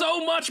dick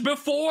so much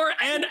before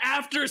and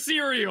after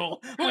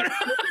cereal.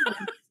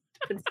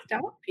 Could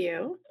stop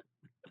you.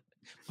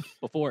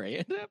 Before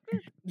and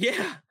after?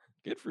 Yeah.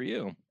 Good for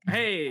you.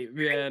 Hey,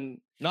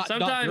 man. Sometimes.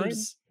 Not during?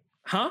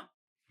 Huh?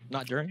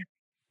 Not during?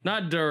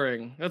 Not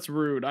during. That's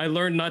rude. I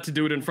learned not to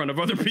do it in front of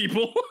other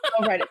people.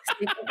 All right.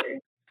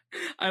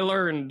 I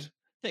learned.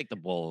 Take the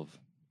bowl of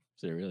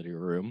cereal to your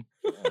room.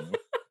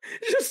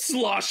 Just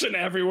sloshing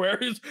everywhere.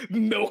 Just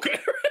milk.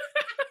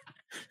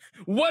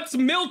 What's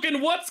milk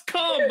and what's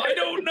cum? I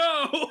don't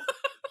know.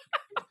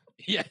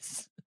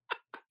 Yes.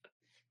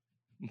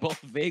 Both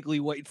vaguely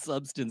white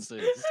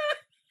substances.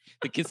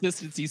 The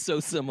consistency's so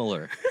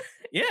similar.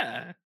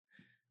 Yeah.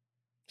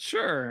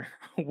 Sure.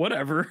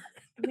 Whatever.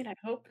 I mean, I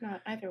hope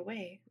not either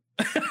way.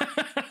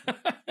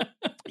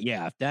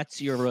 Yeah, if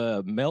that's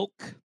your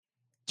milk,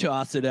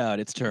 toss it out.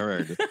 It's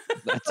turd.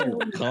 That's your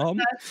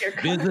cum.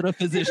 Visit a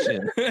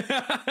physician.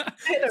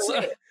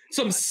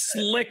 Some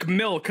slick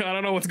milk. I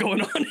don't know what's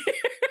going on here.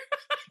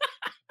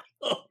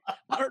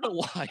 I don't know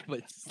why,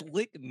 but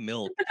slick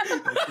milk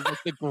is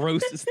like the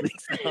grossest thing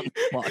on the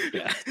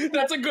podcast.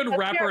 That's a good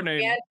rapper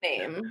name.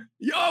 Name.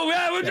 Oh,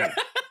 yeah.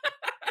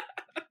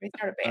 We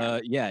start a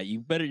band. Yeah, you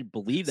better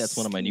believe that's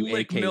one of my new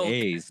Slick AKAs.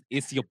 Milk.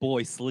 It's your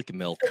boy Slick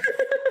Milk.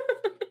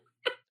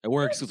 It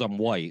works because I'm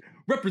white.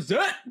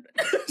 Represent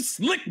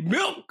Slick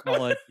Milk.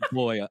 Call it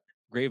boy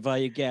Great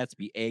Value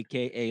Gatsby,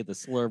 aka the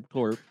Slurp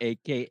Corp,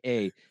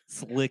 aka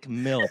Slick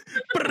Milk,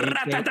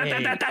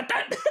 aka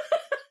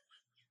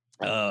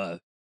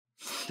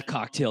the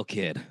Cocktail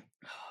Kid.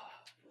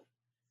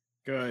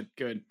 Good.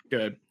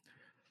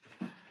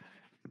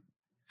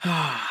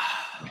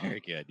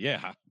 Very good.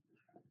 Yeah.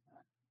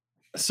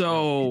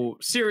 So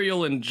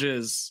cereal and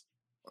jizz.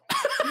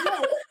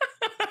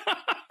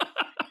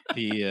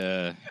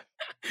 The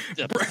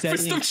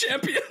Breakfast of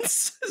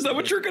Champions. Is that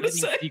what you're gonna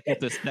say? Equal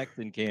to sex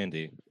and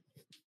candy.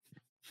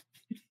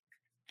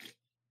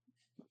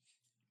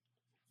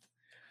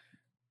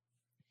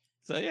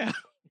 So yeah.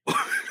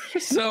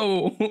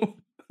 So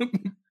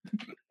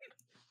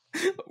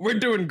we're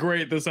doing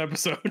great this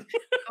episode.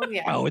 Oh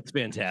yeah. Oh, it's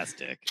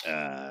fantastic.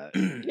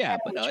 Yeah,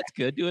 but no, it's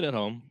good. Do it at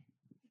home.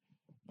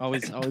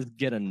 Always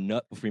get a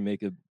nut before you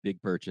make a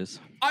big purchase.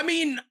 I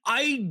mean,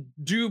 I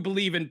do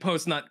believe in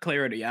post-nut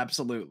clarity,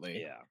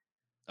 absolutely. Yeah.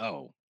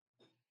 Oh.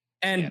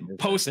 And Yeah,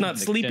 post-nut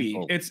sleepy.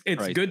 gentle It's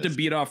crisis. good to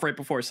beat off right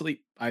before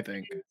sleep, I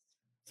think.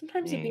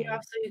 Sometimes you beat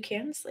off so you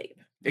can sleep.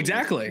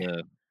 Exactly.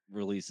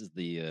 Releases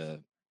the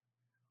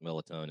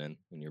melatonin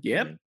in your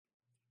Yep. brain.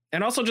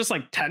 And also just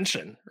like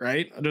tension,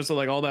 right? Just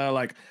like all that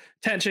like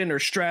tension or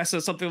stress or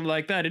something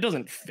like that. It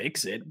doesn't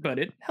fix it, but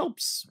it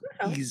helps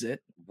ease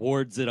it.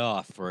 Wards it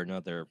off for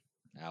another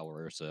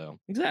hour or so.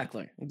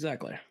 Exactly.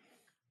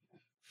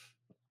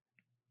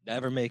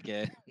 Never make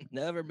a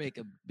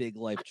big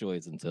life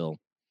choice until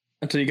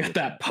you got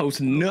that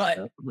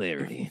post-nut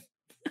clarity.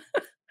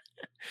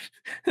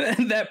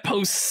 and that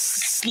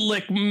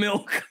post-slick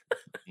milk.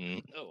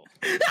 Oh.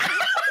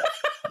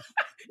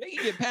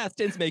 Making it past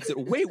tense makes it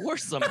way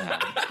worse somehow.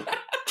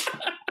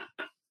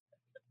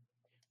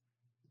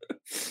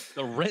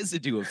 The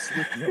residue of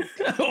slick milk.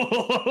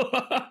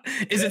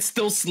 Is it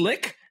still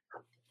slick?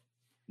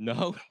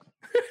 No.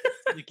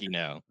 Sticky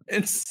now.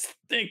 It's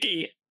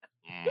sticky.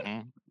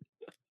 Mm-hmm.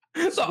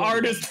 The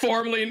artist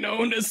formerly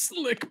known as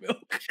Slick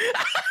Milk.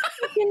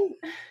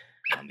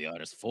 I'm the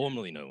artist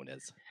formerly known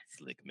as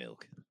Slick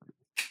Milk.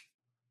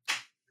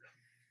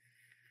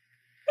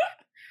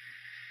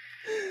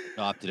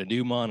 Adopted a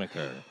new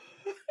moniker.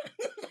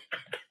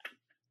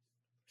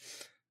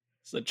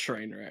 It's a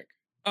train wreck.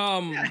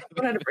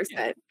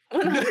 100%.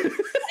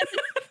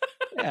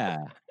 Yeah.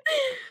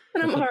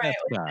 And I'm The all right best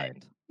with it.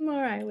 kind. I'm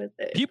all right with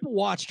it. People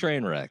watch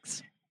train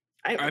wrecks.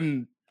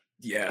 I'm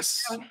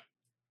yes.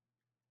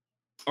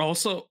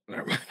 Also,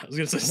 never mind, I was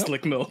gonna say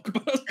Slick Milk.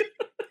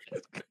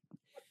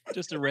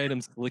 Just a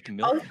random Slick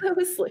Milk. Also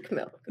with Slick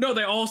Milk. No,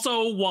 they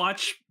also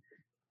watch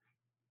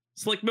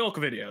Slick Milk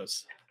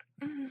videos.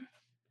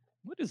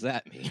 What does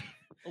that mean?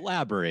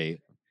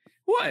 Elaborate.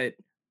 What?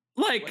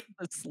 Like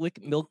What's a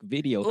Slick Milk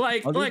video?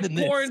 like other than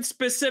this? porn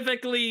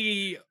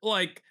specifically,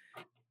 like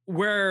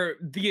where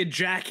the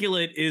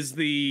ejaculate is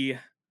the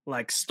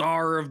like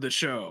star of the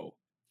show.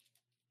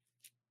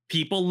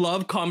 People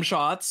love cum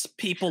shots.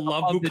 People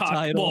love Above the bukkake.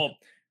 title.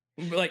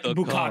 Well, like The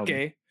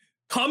bukkake.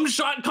 Cum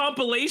shot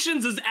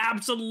compilations is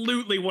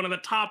absolutely one of the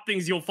top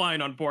things you'll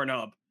find on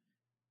Pornhub.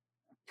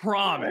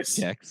 Promise.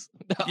 Checks.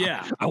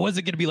 Yeah. I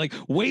wasn't gonna be like,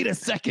 wait a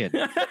second.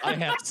 I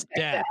have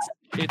stats.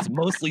 It's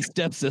mostly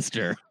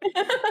stepsister.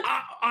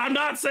 I'm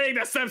not saying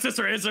that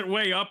Stepsister isn't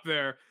way up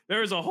there.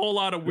 There's a whole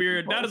lot of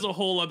weird. That is a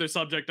whole other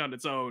subject on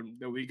its own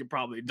that we could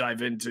probably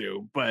dive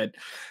into. But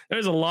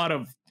there's a lot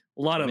of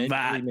Mentally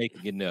that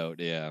making a note,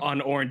 yeah. on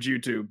Orange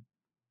YouTube.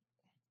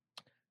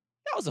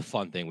 That was a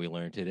fun thing we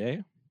learned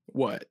today.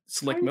 What?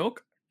 Slick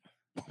Milk?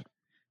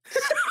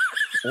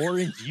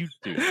 Orange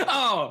YouTube.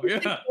 Oh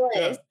yeah.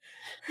 Yeah.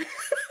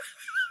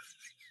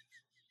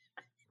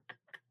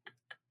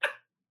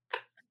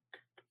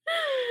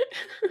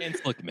 And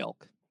Slick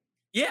Milk.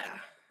 Yeah.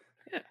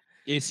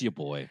 It's your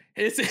boy.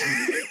 It's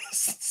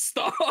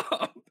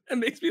stop. It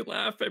makes me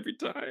laugh every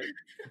time.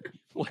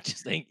 What you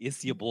think?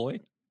 It's your boy.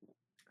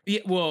 Yeah,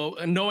 well,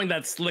 knowing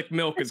that Slick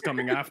Milk is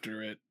coming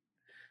after it.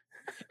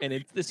 And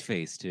it's this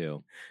face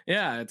too.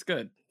 Yeah, it's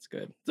good. It's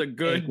good. It's a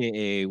good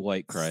AKA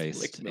White Christ,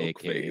 Slick Milk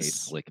AKA face.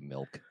 Slick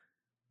Milk.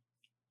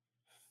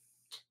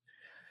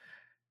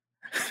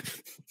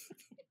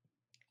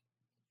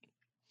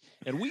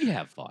 And we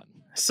have fun.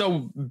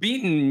 So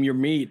beating your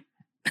meat.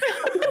 Do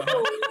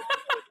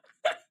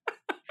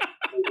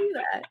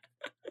that.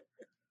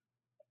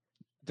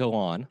 Go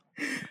on.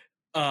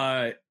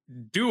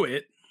 Do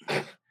it.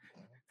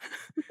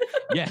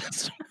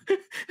 Yes.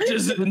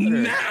 Just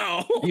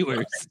now.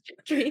 Viewers.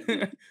 Dream.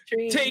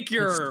 Take As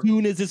your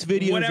soon as this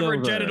video whatever is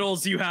over,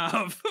 genitals you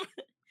have.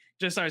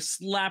 Just start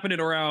slapping it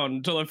around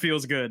until it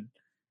feels good.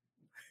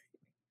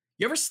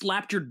 You ever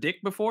slapped your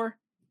dick before?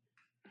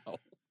 Oh.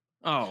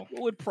 Oh.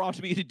 what would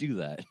prompt me to do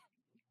that?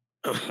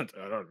 I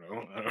don't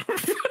know.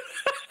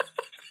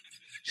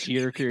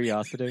 Sheer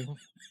curiosity.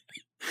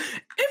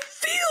 It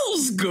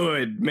feels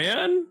good,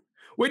 man.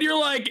 When you're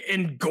like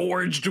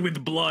engorged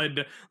with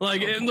blood,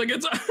 like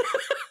it's.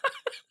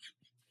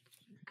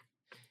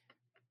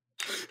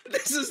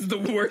 This is the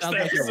worst Sounds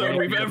like you're episode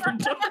we've ramping ever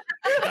done.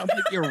 Sounds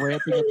like you're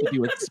ramping up to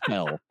do a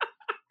spell.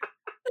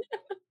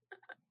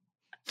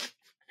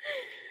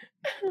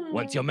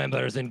 Once your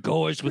member is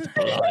engorged with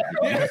blood,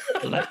 you must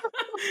let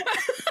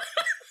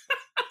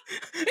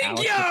out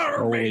the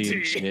holy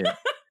Engorged. shit.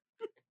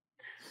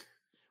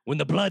 When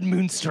the blood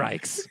moon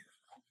strikes,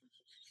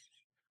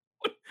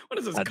 What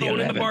is this? At the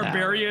Conan the 11th hour.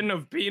 Barbarian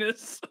of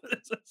penis?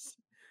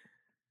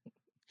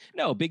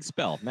 no, big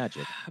spell,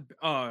 magic.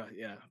 Oh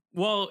yeah.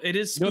 Well, it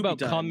is. You know Spooky about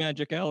time. calm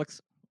magic,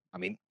 Alex? I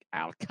mean,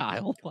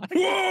 Kyle. What?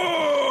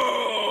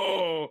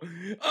 Whoa!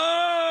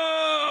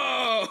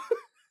 Oh!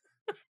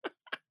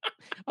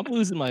 I'm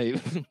losing my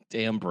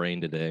damn brain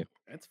today.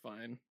 That's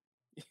fine.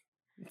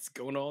 It's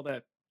going all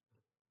that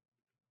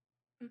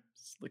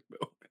slick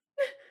milk.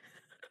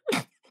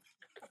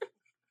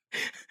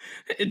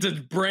 It's a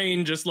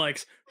brain just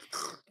like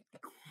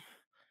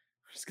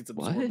just gets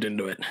absorbed What?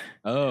 into it.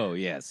 Oh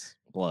yes,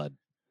 blood.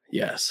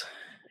 Yes.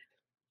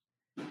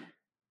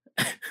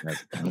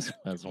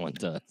 As one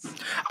does.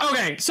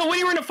 Okay, so when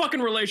you're in a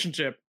fucking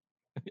relationship.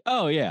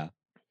 Oh yeah,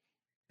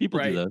 people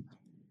right. do that.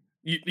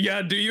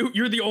 Yeah, do you?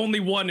 You're the only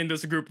one in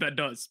this group that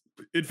does.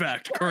 In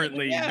fact,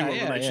 currently do a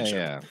relationship.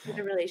 Yeah.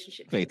 The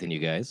relationship. Faith in you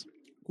guys.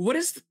 What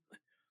is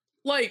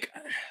like?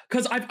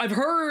 Because I've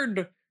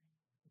heard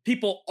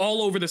people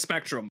all over the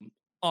spectrum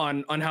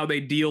on how they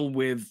deal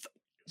with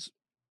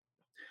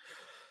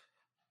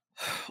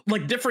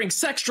like differing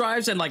sex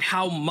drives and like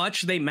how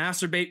much they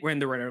masturbate when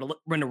they're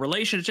in a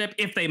relationship,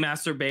 if they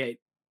masturbate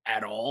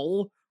at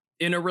all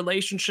in a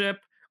relationship.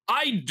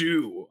 I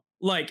do.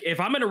 Like if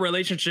I'm in a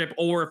relationship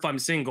or if I'm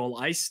single,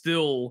 I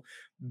still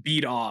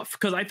beat off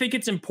because I think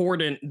it's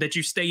important that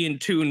you stay in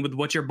tune with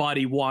what your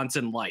body wants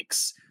and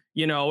likes,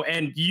 you know,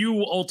 and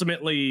you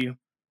ultimately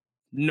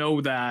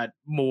know that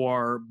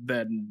more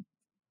than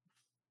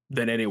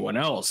anyone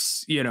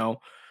else, you know.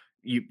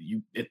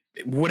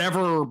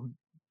 Whatever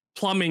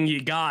plumbing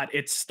you got,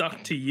 it's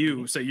stuck to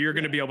you, so you're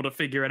going to be able to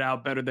figure it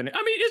out better than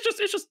I mean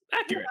it's just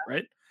accurate,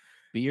 right?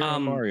 Be your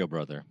Mario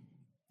brother.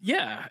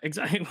 Yeah,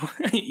 exactly.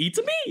 Eat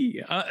to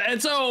me.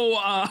 And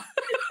so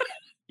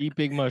eat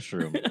big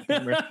mushroom.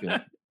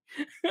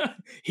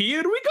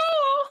 Here we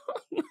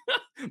go.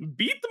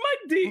 Beat the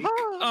Mike D.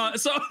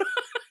 So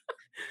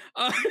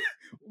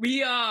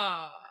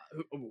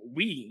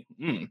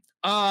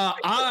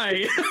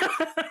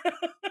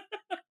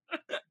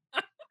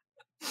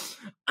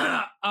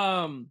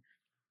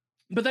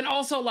but then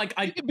also like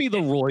I could be the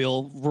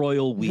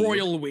royal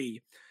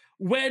we.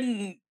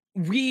 When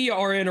we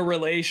are in a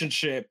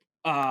relationship,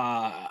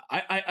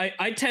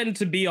 I tend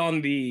to be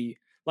on the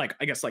like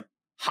I guess like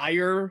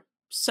higher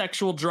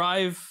sexual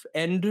drive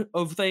end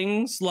of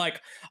things.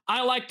 Like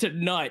I like to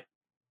nut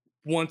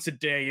once a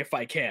day if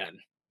I can,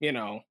 you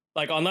know,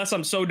 like unless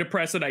I'm so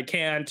depressed that I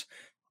can't,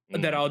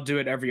 that I'll do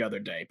it every other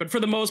day. But for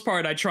the most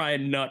part, I try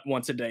and nut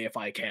once a day if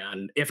I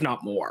can, if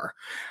not more.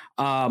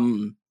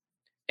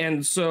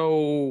 And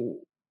so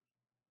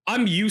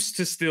I'm used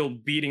to still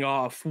beating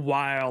off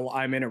while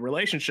I'm in a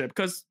relationship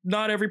because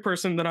not every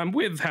person that I'm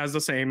with has the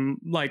same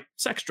like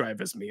sex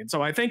drive as me. And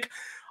so I think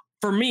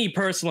for me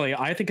personally,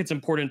 I think it's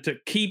important to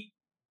keep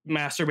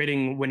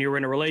masturbating when you're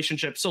in a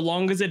relationship, so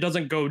long as it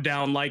doesn't go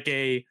down like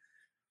a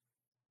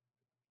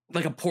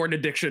porn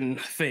addiction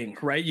thing,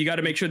 right? You got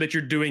to make sure that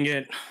you're doing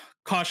it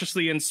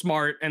cautiously and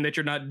smart and that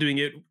you're not doing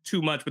it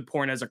too much with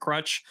porn as a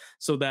crutch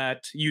so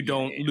that you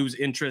don't lose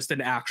interest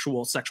in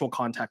actual sexual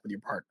contact with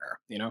your partner,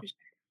 you know?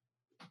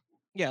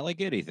 Yeah,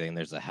 like anything,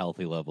 there's a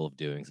healthy level of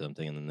doing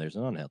something and then there's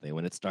an unhealthy.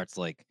 When it starts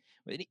like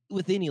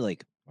with any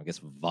like, I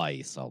guess,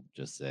 vice, I'll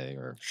just say,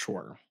 or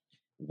sure,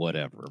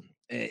 whatever.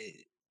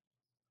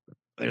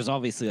 There's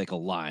obviously like a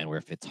line where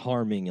if it's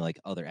harming like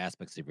other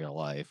aspects of your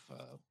life,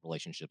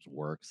 relationships,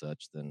 work,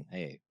 such, then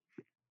hey,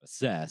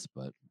 assess.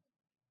 But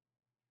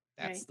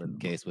that's the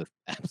case with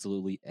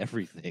absolutely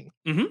everything.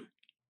 Mm-hmm.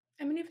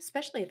 I mean,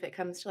 especially if it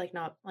comes to like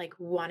not like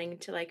wanting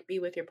to like be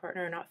with your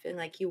partner or not feeling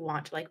like you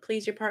want to like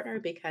please your partner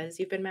because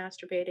you've been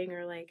masturbating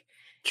or like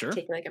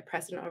take like a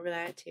precedent over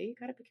that too. You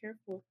gotta be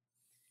careful. You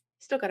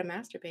still gotta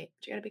masturbate,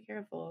 but you gotta be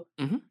careful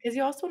because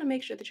you also want to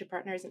make sure that your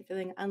partner isn't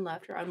feeling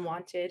unloved or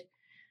unwanted,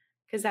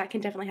 because that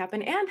can definitely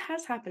happen and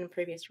has happened in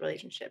previous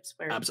relationships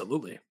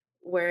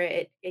where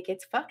it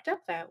gets fucked up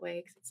that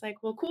way. Because it's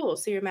like, well, cool,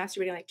 so you're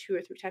masturbating like 2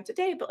 or 3 times a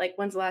day, but like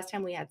when's the last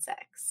time we had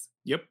sex?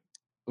 Yep.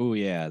 Oh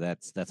yeah,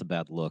 that's a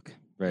bad look.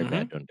 Very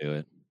bad. Don't do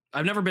it.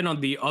 I've never been on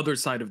the other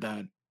side of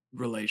that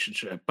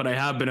relationship, but I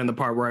have been in the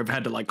part where I've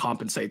had to like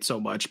compensate so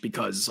much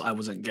because I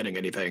wasn't getting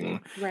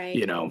anything,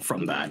 you know,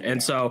 from that.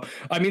 And so,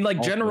 I mean,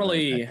 like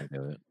generally,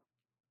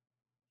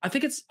 I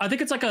think it's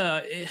like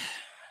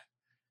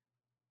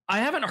I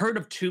haven't heard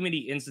of too many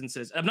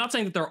instances. I'm not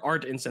saying that there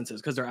aren't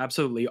instances, because there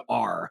absolutely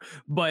are.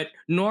 But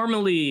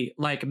normally,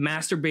 like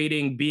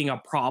masturbating being a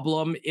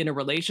problem in a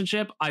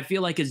relationship, I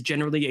feel like is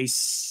generally a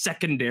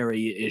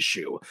secondary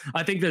issue.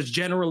 I think there's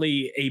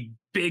generally a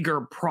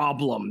bigger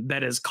problem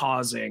that is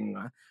causing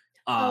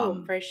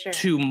for sure,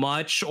 too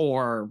much,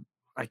 or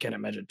I can't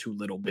imagine too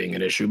little being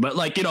an issue, but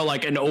like, you know,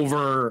 like an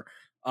over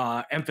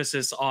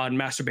emphasis on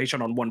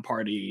masturbation on one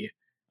party.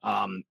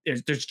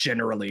 There's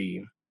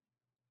generally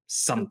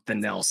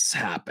something else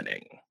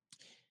happening.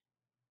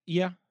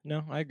 Yeah,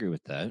 no, I agree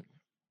with that.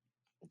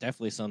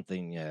 Definitely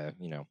something,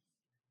 you know,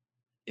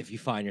 if you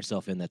find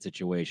yourself in that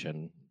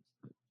situation,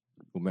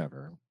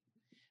 whomever,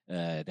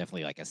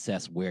 definitely like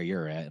assess where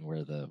you're at and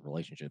where the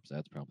relationship's at.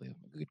 That's probably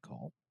a good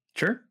call.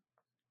 Sure.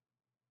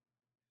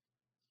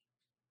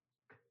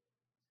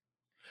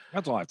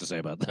 That's all I have to say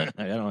about that.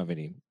 I don't have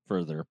any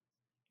further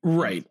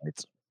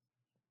insights.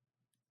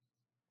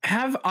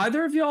 Have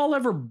either of y'all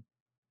ever,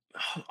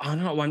 I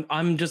don't know,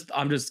 I'm just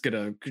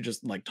gonna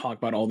like talk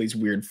about all these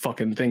weird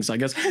fucking things, I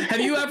guess.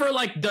 Have you ever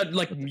like done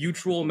like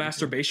mutual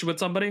masturbation with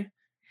somebody?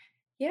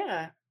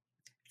 Yeah.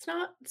 It's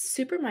not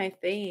super my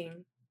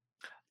thing.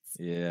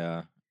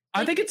 Yeah.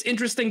 I think it's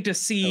interesting to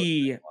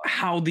see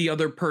how the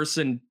other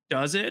person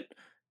does it,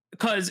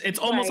 because it's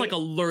almost like a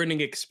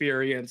learning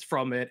experience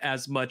from it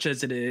as much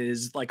as it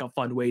is like a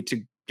fun way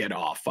to get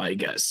off, I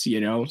guess,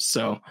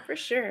 so. For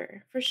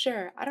sure.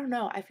 I don't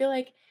know. I feel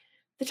like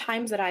the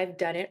times that I've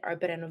done it or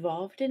been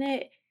involved in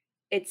it,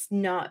 it's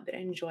not been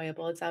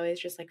enjoyable. It's always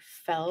just like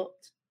felt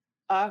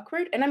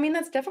awkward. And I mean,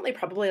 that's definitely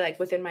probably like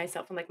within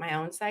myself and like my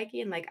own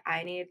psyche. And like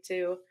I need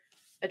to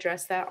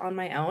address that on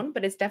my own.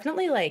 But it's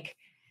definitely like,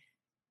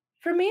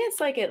 for me, it's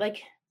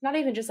like not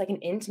even just like an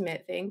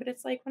intimate thing, but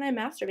it's like when I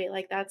masturbate,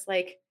 like that's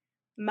like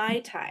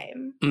my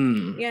time,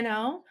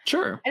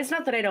 Sure. And it's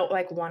not that I don't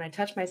like want to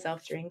touch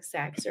myself during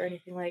sex or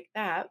anything like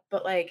that,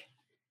 but like,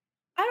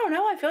 I don't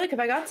know. I feel like if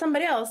I got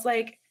somebody else,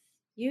 like,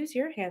 use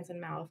your hands and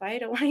mouth. I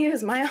don't want to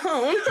use my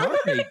own.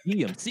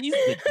 Seize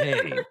the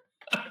day.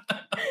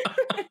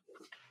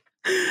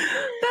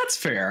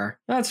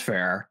 That's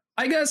fair.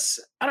 I guess,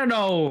 I don't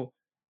know.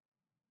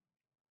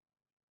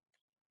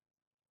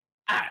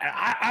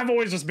 I've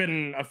always just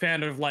been a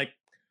fan of like,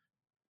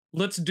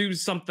 let's do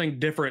something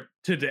different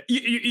today.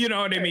 You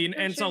know what I mean?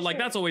 And so like,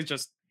 that's always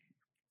just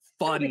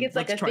fun. It's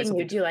like a thing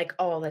you do like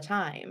all the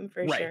time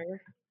for sure.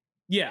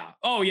 Yeah.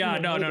 Oh yeah.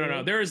 No.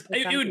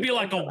 It would be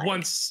like a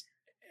once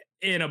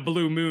in a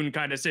blue moon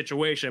kind of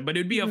situation, but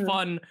it'd be a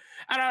fun,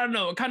 I don't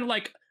know, kind of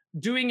like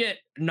doing it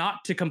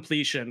not to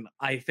completion,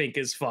 I think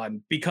is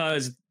fun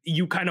because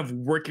you kind of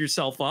work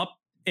yourself up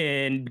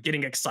and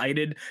getting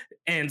excited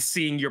and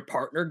seeing your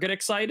partner get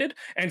excited.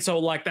 And so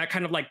like that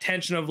kind of like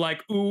tension of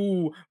like,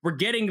 ooh, we're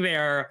getting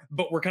there,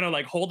 but we're kind of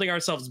like holding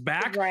ourselves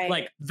back. Right.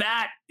 Like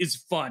that is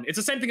fun. It's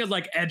the same thing as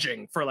like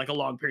edging for like a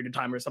long period of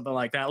time or something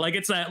like that. Like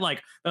it's that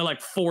like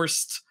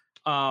forced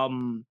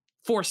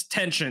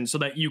tension so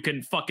that you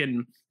can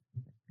fucking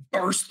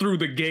burst through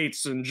the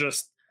gates and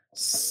just,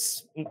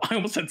 I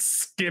almost said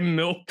skim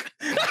milk.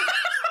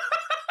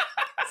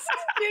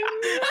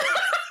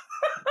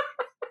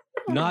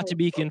 Not to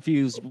be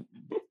confused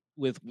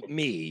with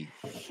me.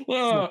 Slick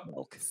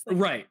milk.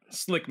 Right,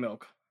 slick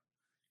milk.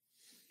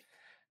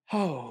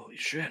 Holy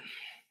shit.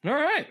 All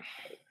right.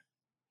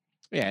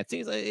 Yeah, it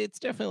seems like it's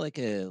definitely like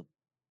a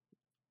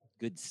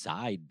good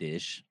side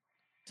dish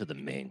to the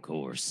main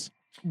course.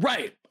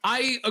 Right.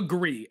 I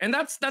agree. And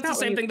that's the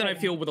same thing that I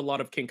feel with a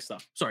lot of kink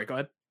stuff. Sorry, go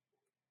ahead.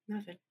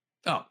 Nothing.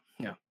 Oh,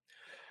 yeah.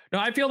 No,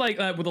 I feel like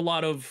with a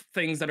lot of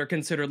things that are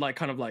considered like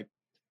kind of like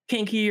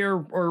kinky or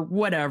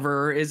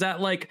whatever, is that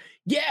like,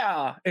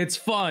 yeah, it's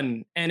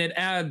fun and it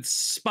adds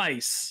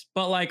spice,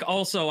 but like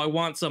also I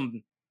want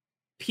some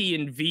P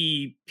and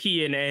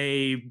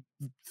A,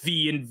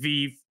 V and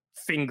V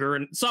finger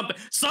and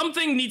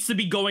something needs to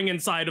be going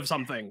inside of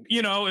something,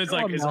 is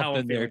like is how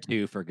I'm there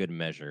too for good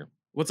measure.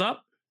 What's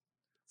up?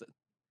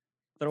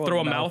 Throw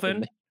a mouth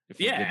in?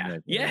 Yeah.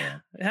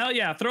 Hell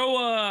yeah. Throw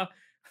a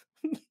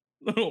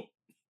little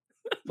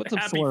put some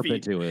slurp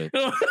into it.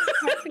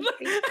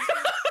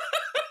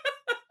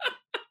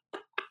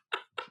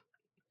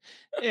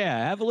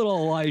 Yeah, have a little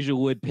Elijah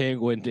Wood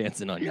penguin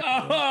dancing on your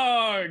phone.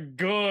 Oh,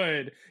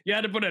 good. You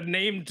had to put a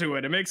name to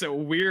it. It makes it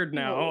weird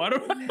now. I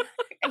don't.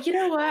 You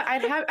know what?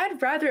 I'd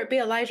rather it be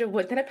Elijah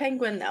Wood than a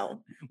penguin, though.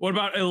 What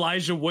about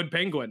Elijah Wood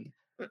penguin?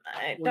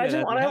 I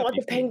don't want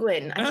the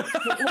penguin. I don't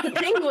want the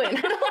penguin.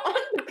 I don't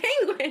want the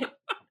penguin.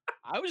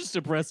 I was just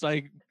impressed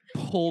I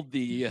pulled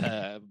the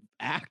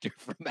actor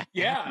from that.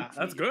 Yeah,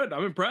 that's good.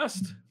 I'm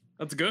impressed.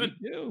 That's good.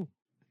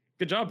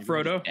 Good job,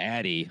 Frodo.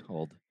 Daddy,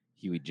 old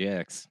Huey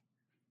Jacks.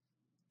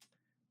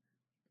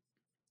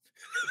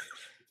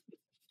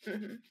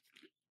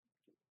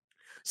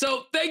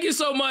 So thank you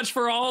so much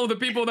for all of the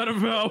people that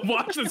have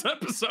watched this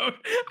episode.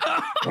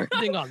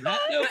 Everything on that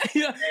note.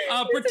 Yeah,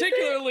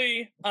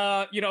 particularly,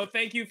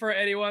 thank you for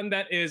anyone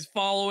that is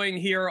following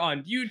here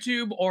on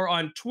YouTube or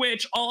on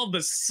Twitch. All of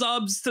the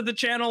subs to the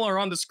channel are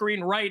on the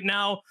screen right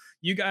now.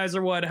 You guys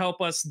are what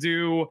help us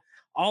do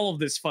all of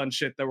this fun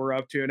shit that we're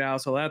up to now.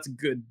 So that's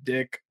good,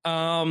 dick.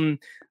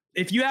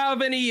 If you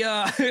have any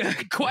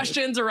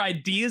questions or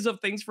ideas of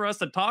things for us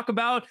to talk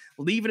about,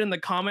 leave it in the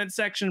comment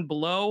section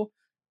below.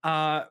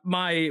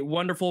 My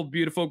wonderful,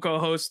 beautiful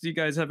co-host, do you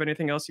guys have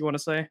anything else you want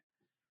to say?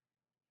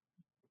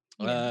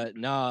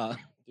 Nah.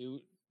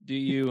 Do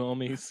you,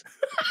 homies?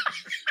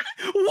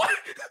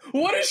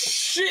 What a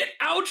shit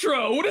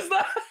outro. What is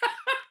that?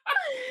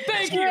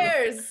 Thank you.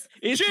 Cheers.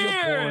 It's Cheers.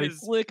 your boy,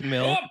 Slick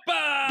Milk.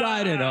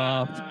 Signing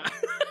off.